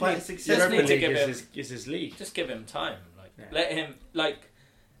be Just quite a need- success. just Europa need to League give is his league. just give him time. Like Yeah. let him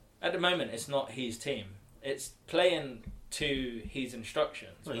at the moment it's not his team. It's playing to his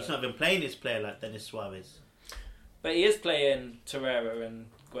instructions. Well, he's but, not even playing his player like Denis Suarez. but he is playing Torreira and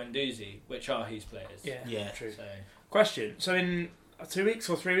Guendouzi, which are his players. Yeah. True. So Question. So in 2 weeks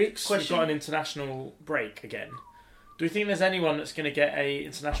or 3 weeks, Question. we've got an international break again. Do we think there's anyone that's going to get a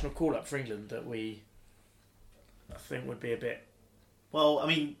international call-up for England that I think would be a bit... Well, I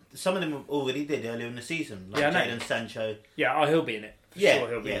mean, some of them already did earlier in the season, like Yeah, I know. Jadon Sancho. Yeah, he'll be in it. For Yeah, sure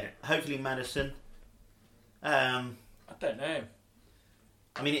he'll be in it. Hopefully Madison. I don't know.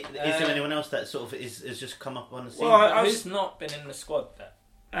 I mean, is there anyone else that sort of has just come up on the scene? Well, I was- Who's not been in the squad that?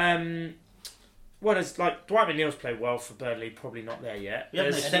 Well, there's like Dwight McNeil's played well for Burnley, probably not there yet. Yeah,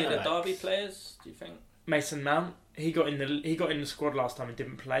 There's no, Any of the centre-backs. Derby players? Do you think? Mason Mount. He got in the squad last time and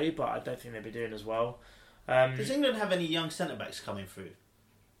didn't play, but I don't think they'll be doing as well. Does England have any young centre backs coming through?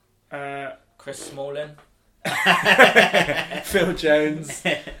 Chris Smalling. Phil Jones,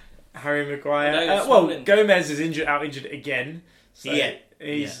 Harry Maguire. No, Well, Smalling. Gomez is out injured again. So Yeah.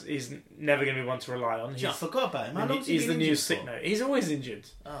 he's never going to be one to rely on. Gee, I forgot about him. How long's he He's the been new injured sick for? note. He's always injured.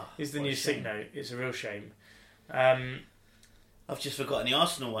 Oh, He's the what a new sick shame. note. It's a real shame. I've just forgotten the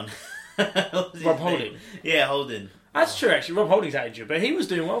Arsenal one. What was his Rob name? Holding. Yeah, Holding. That's true, actually. Rob Holding's out injured, but he was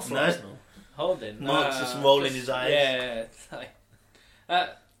doing well for No. Arsenal. Holding. Mark's just rolling his eyes. Yeah.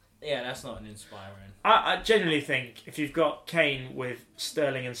 Yeah, that's not an inspiring. I genuinely think if you've got Kane with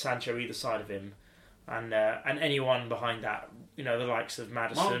Sterling and Sancho either side of him, and anyone behind that, the likes of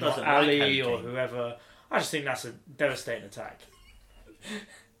Madison Mark or doesn't like Ali Harry or Kane. whoever, I just think that's a devastating attack.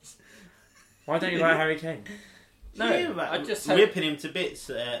 Why don't you like Harry Kane? No, I I just had- ripping him to bits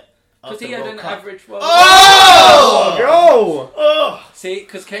Because after he the had World an Cup. average World Oh! Go! Oh, See,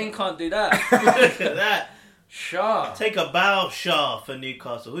 because Kane can't do that. look at that. Shah. Take a bow, Shah, for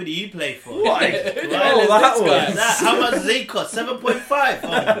Newcastle. Who do you play for? What? Who the Right. hell is that this was- guy? That, how much does he cost? 7.5. Oh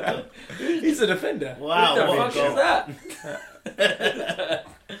my god! He's a defender. Wow, Who the what a fuck goal. is that?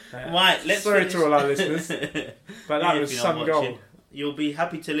 Right, let's Sorry finish. to all our listeners, but that If was you're not some watching, goal. You'll be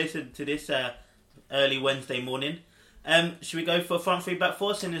happy to listen to this early Wednesday morning. Should we go for front three, back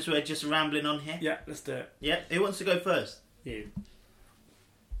four, since we're just rambling on here? Yeah, let's do it. Yeah, who wants to go first? You.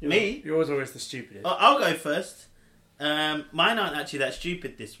 Me? You're always the stupidest. I'll go first. Mine aren't actually that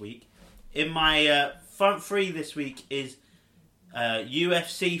stupid this week. In my front three this week is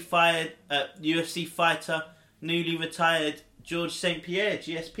UFC fighter, newly retired George St. Pierre,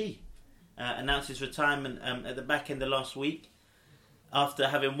 GSP, announced his retirement at the back end of last week. After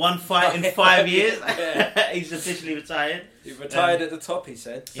having one fight in 5 years, Yeah. he's officially retired. He retired at the top, he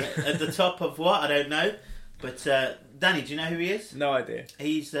said. Yeah, at the top of what? I don't know. But Danny, do you know who he is? No idea.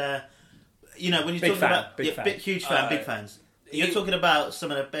 He's, when you're Big talking fan, about... big yeah, fan. huge fan, big fans. You're talking about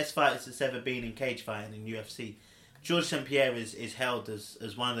some of the best fighters that's ever been in cage fighting in UFC. Georges St. Pierre is held as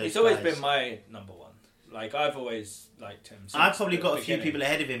one of those. He's always guys. been my number one. Like, I've always liked him. I've probably got a few beginning. people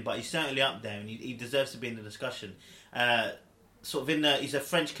ahead of him, but he's certainly up there, and he deserves to be in the discussion. Sort of he's a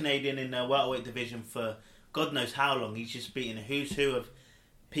French Canadian in the welterweight division for God knows how long. He's just beaten a who's who of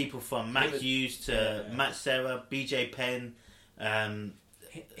people from Matt Hughes to Matt Serra, BJ Penn.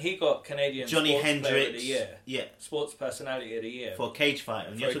 He got Canadian Johnny Sports Hendricks, Player of the Year. yeah, Sports Personality of the Year. for a cage fighter.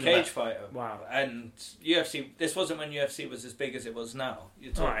 And For a you're cage talking fighter. Wow. And UFC, this wasn't when UFC was as big as it was now.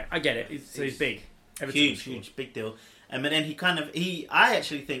 You're talking, Alright, I get it. So he's big. about Everton's huge, big deal. And then I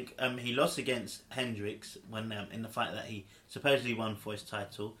actually think he lost against Hendricks when in the fight that he supposedly won for his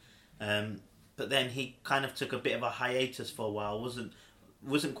title. But then he kind of took a bit of a hiatus for a while.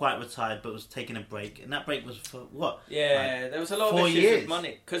 Wasn't quite retired, but was taking a break. And that break was for what? Yeah, Like, there was a lot of 4 issues years. with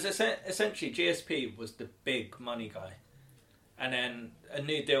money. Because essentially GSP was the big money guy. And then a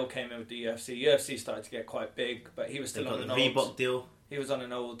new deal came in with the UFC. UFC started to get quite big, but he was They still got on the an Reebok old... deal. He was on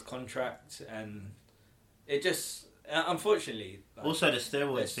an old contract, and it just... Unfortunately... like, Also, the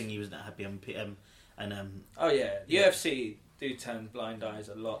steroids this- thing he was not happy on. Oh yeah, Yeah. UFC do turn blind eyes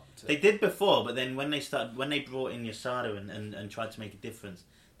a lot. They did before, but then when they brought in Yasada and tried to make a difference,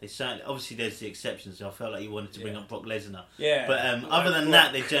 they certainly, obviously there's the exceptions. So I felt like you wanted to bring up Brock Lesnar, Yeah. but other than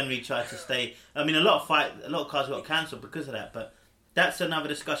that, they generally try to stay. I mean, a lot of cars got cancelled because of that, but that's another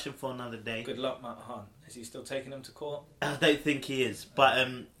discussion for another day. Good luck, Matt Hunt. Is he still taking him to court? I don't think he is, but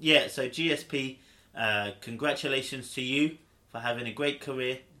yeah. So GSP, congratulations to you for having a great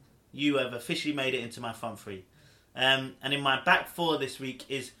career. You have officially made it into my front three. And in my back four this week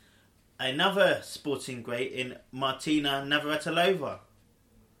is another sporting great in Martina Navratilova.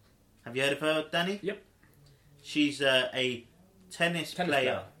 Have you heard of her, Danny? Yep. She's a tennis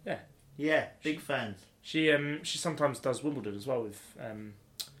player. Yeah. Yeah, big fans. She sometimes does Wimbledon as well with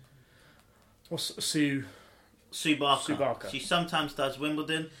Sue Barker. Sue Barker. She sometimes does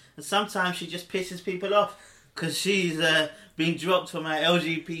Wimbledon, and sometimes she just pisses people off because she's been dropped from her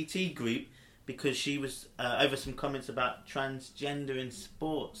LGBT group because she was over some comments about transgender in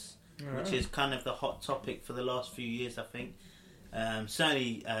sports, which is kind of the hot topic for the last few years, I think.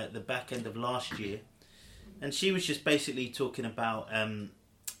 Certainly the back end of last year. And she was just basically talking about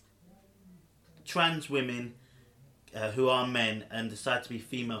trans women who are men and decide to be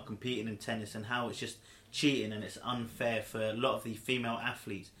female competing in tennis, and how it's just cheating and it's unfair for a lot of the female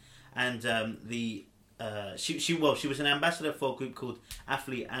athletes. And she was an ambassador for a group called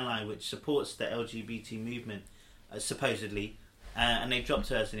Athlete Ally, which supports the LGBT movement, supposedly, and they dropped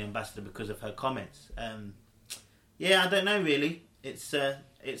her as an ambassador because of her comments. Yeah, I don't know really.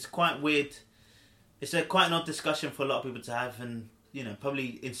 It's quite weird. It's quite an odd discussion for a lot of people to have, and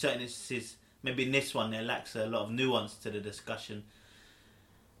probably in certain instances, maybe in this one, there lacks a lot of nuance to the discussion.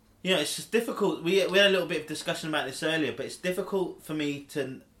 It's just difficult. We had a little bit of discussion about this earlier, but it's difficult for me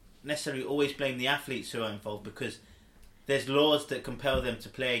to necessarily always blame the athletes who are involved, because there's laws that compel them to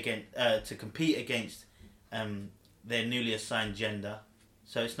play against, to compete against their newly assigned gender.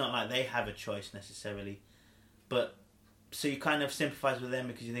 So it's not like they have a choice necessarily. But so you kind of sympathise with them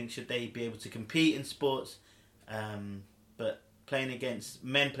because you think, should they be able to compete in sports? But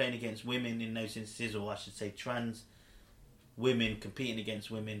men playing against women in those instances, or I should say trans women competing against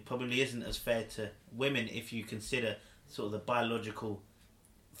women, probably isn't as fair to women if you consider sort of the biological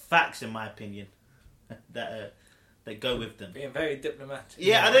facts, in my opinion, that go with them. Being very diplomatic.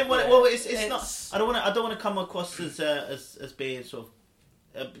 Yeah, I don't want. Well, it's not. I don't want to come across as being sort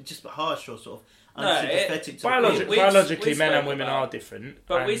of just harsh or sort of unsympathetic. To biologically, we men and spoke women about- are different.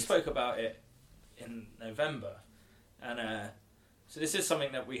 But we and- spoke about it in November, and so this is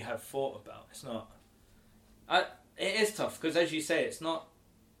something that we have thought about. It's not. It is tough because, as you say, it's not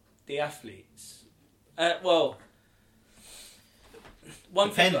the athletes. Well, one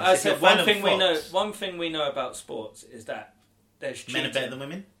thing Depends. I If said. you're One fan thing of we know. Fox. One thing we know about sports is that there's cheating. Men are better than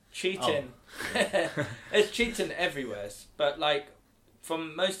women. Cheating. There's cheating everywhere. But like,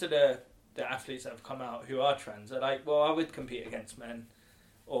 from most of the athletes that have come out who are trans, are like, well, I would compete against men,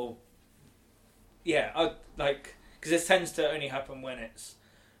 or I like, because this tends to only happen when it's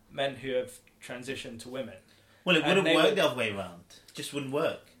men who have transitioned to women. Well, it And wouldn't they work would- the other way around. It just wouldn't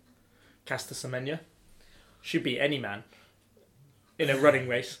work. Caster Semenya should be any man in a running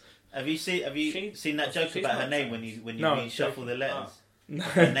race. Have you seen that joke she's about her not name trans. when you No, reshuffle the letters? No,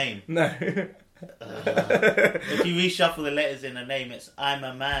 Her name. no. If you reshuffle the letters in her name, it's I'm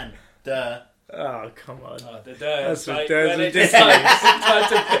a man. Duh. Oh, come on. Oh, the That's like, ridiculous. when they just try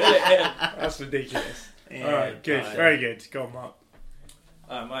to fill it in. That's ridiculous. Yeah, All right, good, right. very good. Go on, Mark.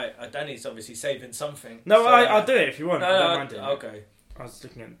 Danny's obviously saving something. No, so, I'll do it if you want. I don't mind doing I'll it. go. I was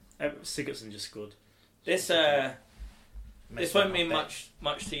looking at Sigurdsson just scored. This Messed won't up mean my bet.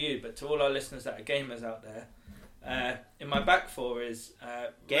 much to you, but to all our listeners that are gamers out there, in my back four is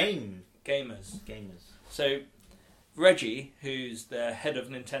Gamers. gamers. So Reggie, who's the head of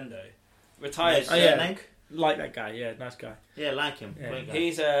Nintendo, retired. Oh, yeah, name? Like that guy, yeah, nice guy. Yeah, like him. Yeah. Great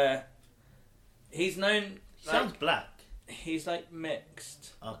guy. He's known. He sounds black. He's like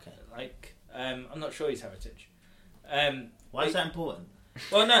mixed. Okay. Like I'm not sure his heritage. Why is that important?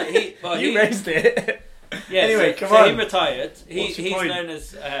 Well, no, You raised it. Yeah. Anyway, so, come so on. he retired. What's your He's point? known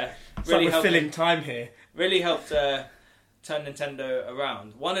as It's really like we're helping. filling time here. Really helped turn Nintendo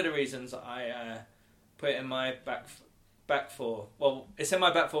around. One of the reasons I put it in my back four. Well, it's in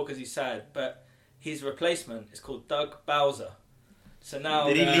my back four because he's sad, but his replacement is called Doug Bowser. So now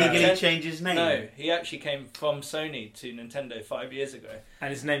Did he legally change his name? No, he actually came from Sony to Nintendo 5 years ago,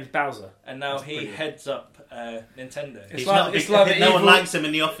 And his name's Bowser. and now That's he brilliant. heads up Nintendo. It's He's like- not it's big- like the no one evil- likes him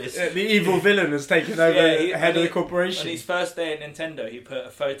in the office. The evil villain has taken over Yeah, head of the On corporation. his first day at Nintendo, he put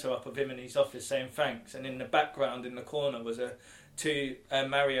a photo up of him in his office saying thanks, and in the background, in the corner, was two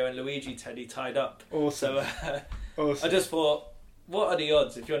Mario and Luigi Teddy tied up. Awesome. So Awesome. I just thought, what are the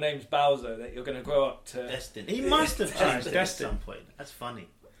odds if your name's Bowser that you're going to grow up to? Destin. He must have Oh, changed it at Destin. some point. That's funny.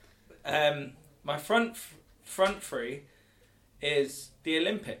 My front three is the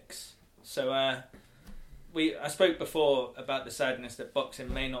Olympics. So I spoke before about the sadness that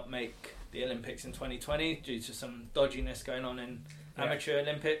boxing may not make the Olympics in 2020 due to some dodginess going on in amateur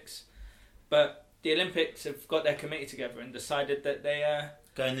Olympics, but the Olympics have got their committee together and decided that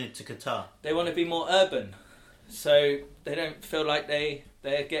Going into Qatar. they want to be more urban, so they don't feel like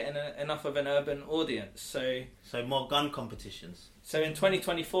they're getting enough of an urban audience. So more gun competitions. in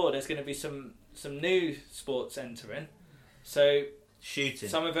 2024 there's going to be some new sports entering. So Shooting.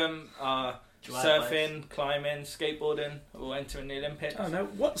 some of them are Drive-bys. surfing, climbing, skateboarding, all entering the Olympics. Oh no,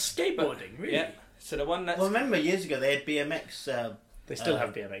 what skateboarding? Really? Yeah. So the one that's Well, remember years ago they had BMX. They still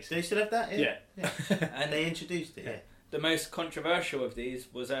have BMX. Do they still have that? Yeah. and They introduced it. Yeah. the most controversial of these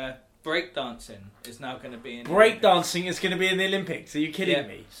was breakdancing is now going to be in the Breakdancing is going to be in the Olympics. Are you kidding Yeah.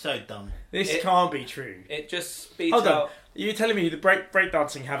 me? So dumb. This It- can't be true. It just speeds Hold on. out. Are you telling me the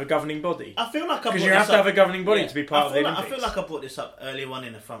breakdancing have a governing body? I feel like I brought Because you this have to up. have a governing body Yeah. to be part of the I Olympics. feel like I brought this up earlier on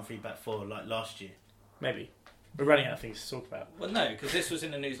in the front three, back four, like last year. Maybe. We're running out of things to talk about. Well, no, because this was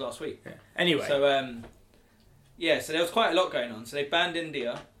in the news last week. Yeah. Anyway. So so there was quite a lot going on. So they banned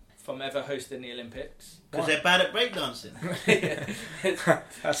India from ever hosting the Olympics. Because Why? they're bad at breakdancing.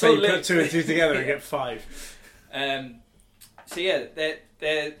 That's how you Well, put two and two together and get five. So yeah,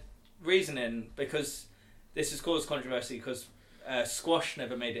 their reasoning, because this has caused controversy because squash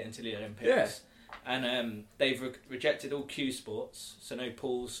never made it into the Olympics. Yeah. And they've rejected all cue sports, so no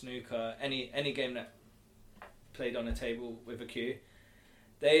pool, snooker, any game that played on a table with a cue.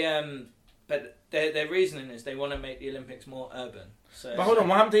 But their reasoning is they want to make the Olympics more urban. So But hold on,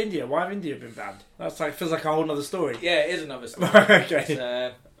 what happened to India? Why have India been banned? That's like feels like a whole other story. Yeah, it is another story. Okay.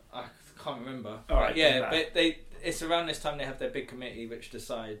 It's, I can't remember. All right, Yeah, do that. but it's around this time they have their big committee which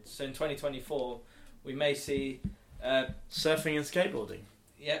decides. So in 2024, we may see, Surfing and skateboarding.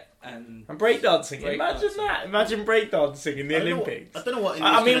 and And breakdancing. Breakdancing. Imagine that. Imagine breakdancing in the I don't know Olympics. I don't know what.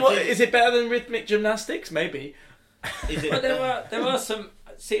 I mean, India's what, gonna is it better than rhythmic gymnastics? Maybe. do. Is it? but there are some.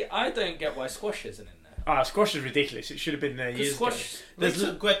 See, I don't get why squash isn't in there. Ah, squash is ridiculous. It should have been there Because years squash, There's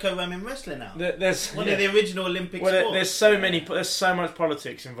Greco-Roman wrestling now. There's One of the original Olympic well, sports. there's so much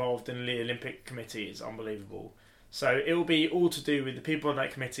politics involved in the Olympic committee. It's unbelievable. So it will be all to do with the people on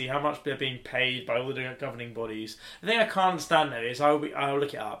that committee, how much they're being paid by all the governing bodies. The thing I can't understand though is I'll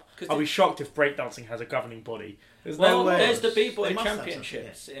look it up. 'Cause I'll be shocked if breakdancing has a governing body. There's well, no way. there's the They B-boy must have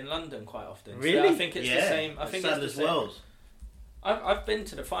championships in London quite often. Really? So I think it's the same. I think it's the as same. well. I've been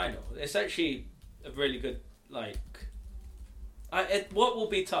to the final. It's actually a really good what will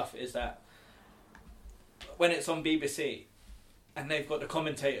be tough is that when it's on BBC and they've got the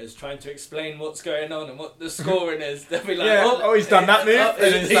commentators trying to explain what's going on and what the scoring is, they'll be like, Yeah, oh, he's done that move.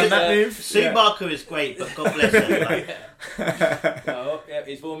 And he's done that move. Sue Yeah. Barker is great, but God bless her. Like, Oh, yeah,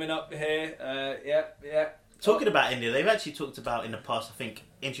 he's warming up here. Yeah. talking about India, they've actually talked about in the past, I think,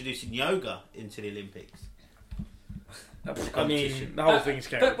 introducing yoga into the Olympics. I mean, the whole thing's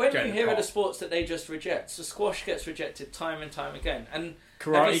going. But when going you hear of apart. the sports that they just reject, so squash gets rejected time and time again, and have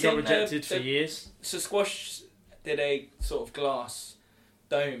you Karate got seen rejected for years. So squash did a sort of glass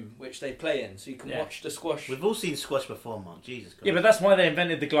dome which they play in, so you can Yeah. watch the squash. We've all seen squash before, Mark. Jesus Christ. Yeah, but that's why they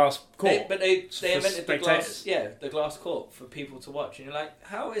invented the glass court. They For invented the glass, spectators. the glass court for people to watch, and you're like,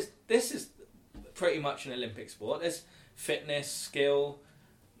 how is this? Is pretty much an Olympic sport. There's fitness, skill,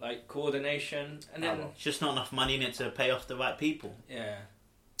 like coordination, and then It's just not enough money in it to pay off the right people. yeah.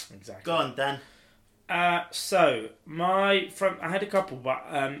 Exactly. Go on, Dan. So I had a couple, but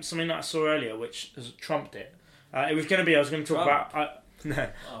something that I saw earlier which has trumped it. It was going to be I was going to talk about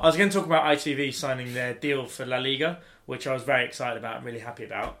I was going to talk about ITV signing their deal for La Liga, which I was very excited about and really happy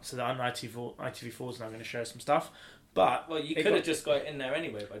about. So that on ITV4 is now going to show some stuff. But Well, you could have just got it in there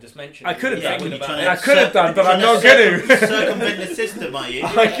anyway by just mentioning. I could have Yeah, done. when you're trying I could have done, but I'm not going to. Circumvent the system, are you?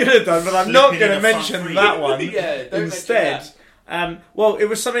 I could have done, but I'm not Slipping going in to a front mention three. that one Yeah, don't instead. mention Well, it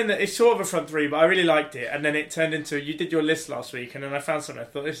was something that it's sort of a front three, but I really liked it, and then it turned into you did your list last week, and then I found something. I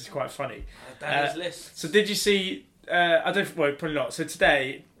thought this is quite funny. Danny's list. So did you see? I don't. Well, probably not. So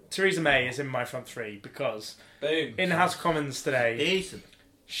today, Theresa May is in my front three because Boom. in the House of Commons today, Decent.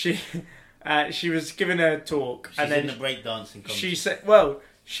 she was giving a talk, She's and then in the breakdancing competition. she said, well,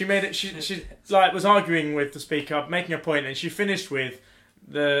 she made it. She like was arguing with the speaker, making a point, and she finished with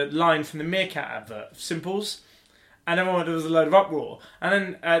the line from the Meerkat advert, "Simples," and everyone there was a load of uproar, and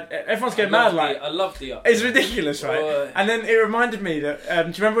then everyone's getting mad like. I love the up. It's ridiculous, right? Boy. And then it reminded me that do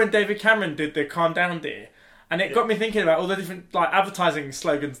you remember when David Cameron did the "Calm Down, Dear"? And it got me thinking about all the different like advertising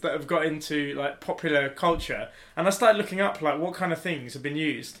slogans that have got into like popular culture, and I started looking up like what kind of things have been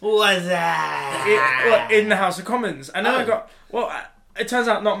used What's that? in the House of Commons, and then I got it turns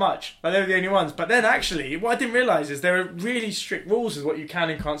out not much. Like they were the only ones, but then actually what I didn't realise is there are really strict rules of what you can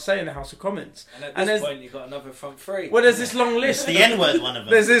and can't say in the House of Commons. And at and this there's- point, you've got another front three. Well, there's this long list. The N-word, one of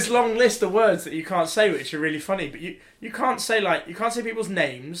them. There's this long list of words that you can't say, which are really funny. But you can't say people's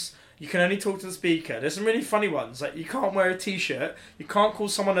names. You can only talk to the speaker. There's some really funny ones. Like you can't wear a t-shirt. You can't call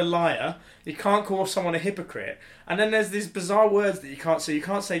someone a liar. You can't call someone a hypocrite. And then there's these bizarre words that you can't say. You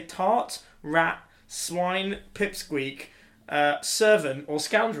can't say tart, rat, swine, pipsqueak, servant, or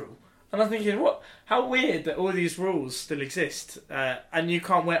scoundrel. And I'm thinking, what? How weird that all these rules still exist, and you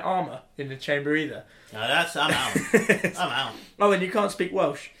can't wear armour in the chamber either. No, I'm out. I'm out. Oh, and you can't speak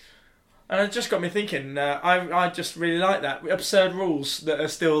Welsh. And it just got me thinking, I just really like that. Absurd rules that are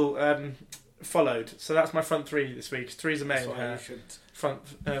still followed. So that's my front three this week. Theresa May That's and why her you should front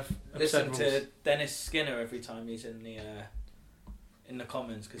absurd listen rules. to Dennis Skinner every time he's in the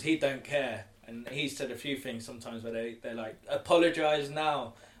Commons, because he don't care, and he's said a few things sometimes where they're like, apologise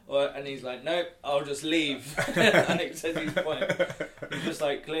now, and he's like, nope, I'll just leave. Like says his point. He's just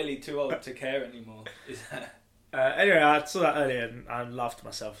like clearly too old to care anymore. Anyway, I saw that earlier and I laughed to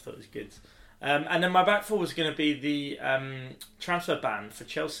myself. I thought it was good. And then my back four was going to be the transfer ban for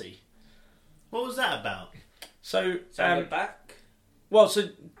Chelsea. What was that about? So, So back. well, so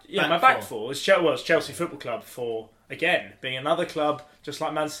yeah, Back my back four. four was Chelsea Football Club for again being another club just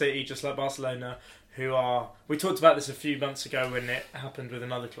like Man City, just like Barcelona, who are. We talked about this a few months ago when it happened with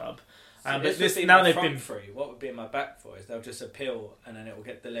another club. So But this this would be now my they've front been. three. What would be in my back four is they'll just appeal and then it will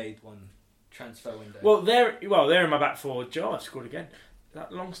get delayed one transfer window. Well, they're in my back four. Joe, I've scored again.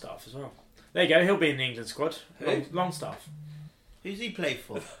 That Longstaff as well. There you go. He'll be in the England squad. Who? Longstaff. Who's he play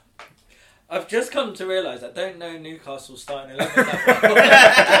for? I've just come to realise I don't know Newcastle's starting 11 that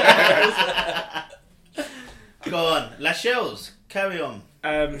well. Go on, Lascelles. Carry on.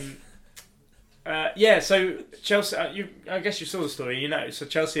 Yeah. So Chelsea. I guess you saw the story. You know. So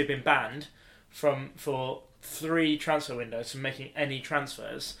Chelsea have been banned for 3 transfer windows from making any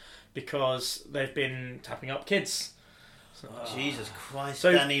transfers because they've been tapping up kids. Jesus Christ,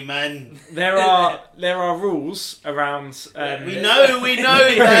 So- Danny, man. There are rules around. We know, Dan, we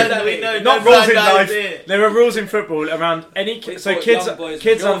know. Not No rules in blind life. guys here. There are rules in football around any. We So thought kids, young boys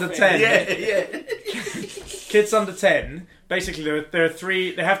kids was your under thing. 10. Yeah. Kids under 10. Basically, there are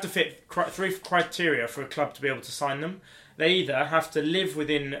 3. They have to fit 3 criteria for a club to be able to sign them. They either have to live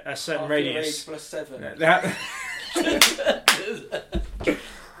within a certain Half your radius. age plus 7.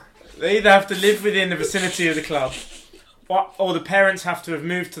 They either have to live within the vicinity of the club, or the parents have to have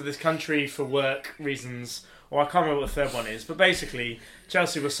moved to this country for work reasons, or I can't remember what the third one is. But basically,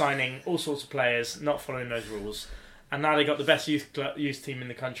 Chelsea were signing all sorts of players, not following those rules, and now they got the best youth team in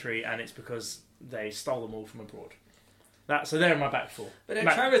the country, and it's because they stole them all from abroad. So they're in my back four. But they're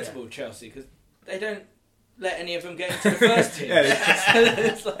Back- charitable, Chelsea, because they don't let any of them get into the first team. Yeah.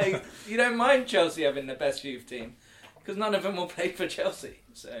 It's like, you don't mind Chelsea having the best youth team, because none of them will play for Chelsea.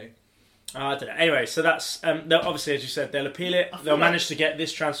 So I don't know. Anyway, so that's they'll, obviously, as you said, they'll appeal it. I feel They'll like- manage to get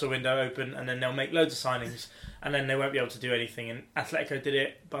this transfer window open, and then they'll make loads of signings, and then they won't be able to do anything. And Atletico did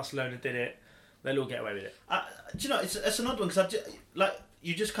it, Barcelona did it. They'll all get away with it. Do you know, it's an odd one because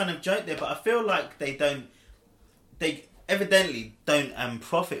you just kind of joked there, but I feel like they don't. evidently don't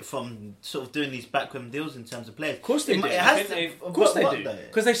profit from sort of doing these backroom deals in terms of players. Of course they do. It has Of course they do.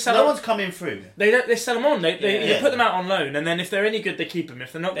 Because they sell. No one's coming through. They sell them on. They Yeah. put them out on loan, and then if they're any good, they keep them.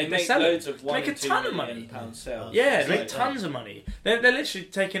 If they're not They good, they make sell them. loads of Make a ton of money. £1 sales. Yeah, It's they like make tons of money. They're literally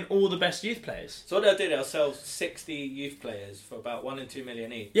taking all the best youth players. So what they'll do, they'll sell 60 youth players for about 1 and 2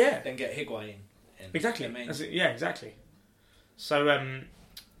 million each. Yeah. Then get Higuain in. Exactly. I mean, Yeah, exactly. So,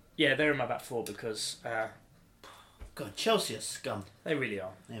 yeah, they're in my back four because God, Chelsea are scum. they really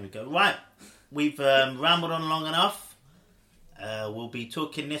are. There we go. Right, we've rambled on long enough. We'll be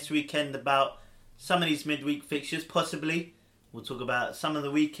talking this weekend about some of these midweek fixtures, possibly. We'll talk about some of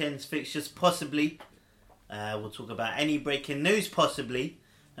the weekend's fixtures, possibly. We'll talk about any breaking news, possibly.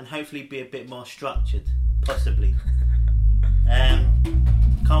 And hopefully be a bit more structured, possibly.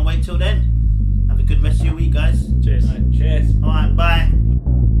 Can't wait till then. Have a good rest of your week, guys. Cheers. Cheers. Alright, bye.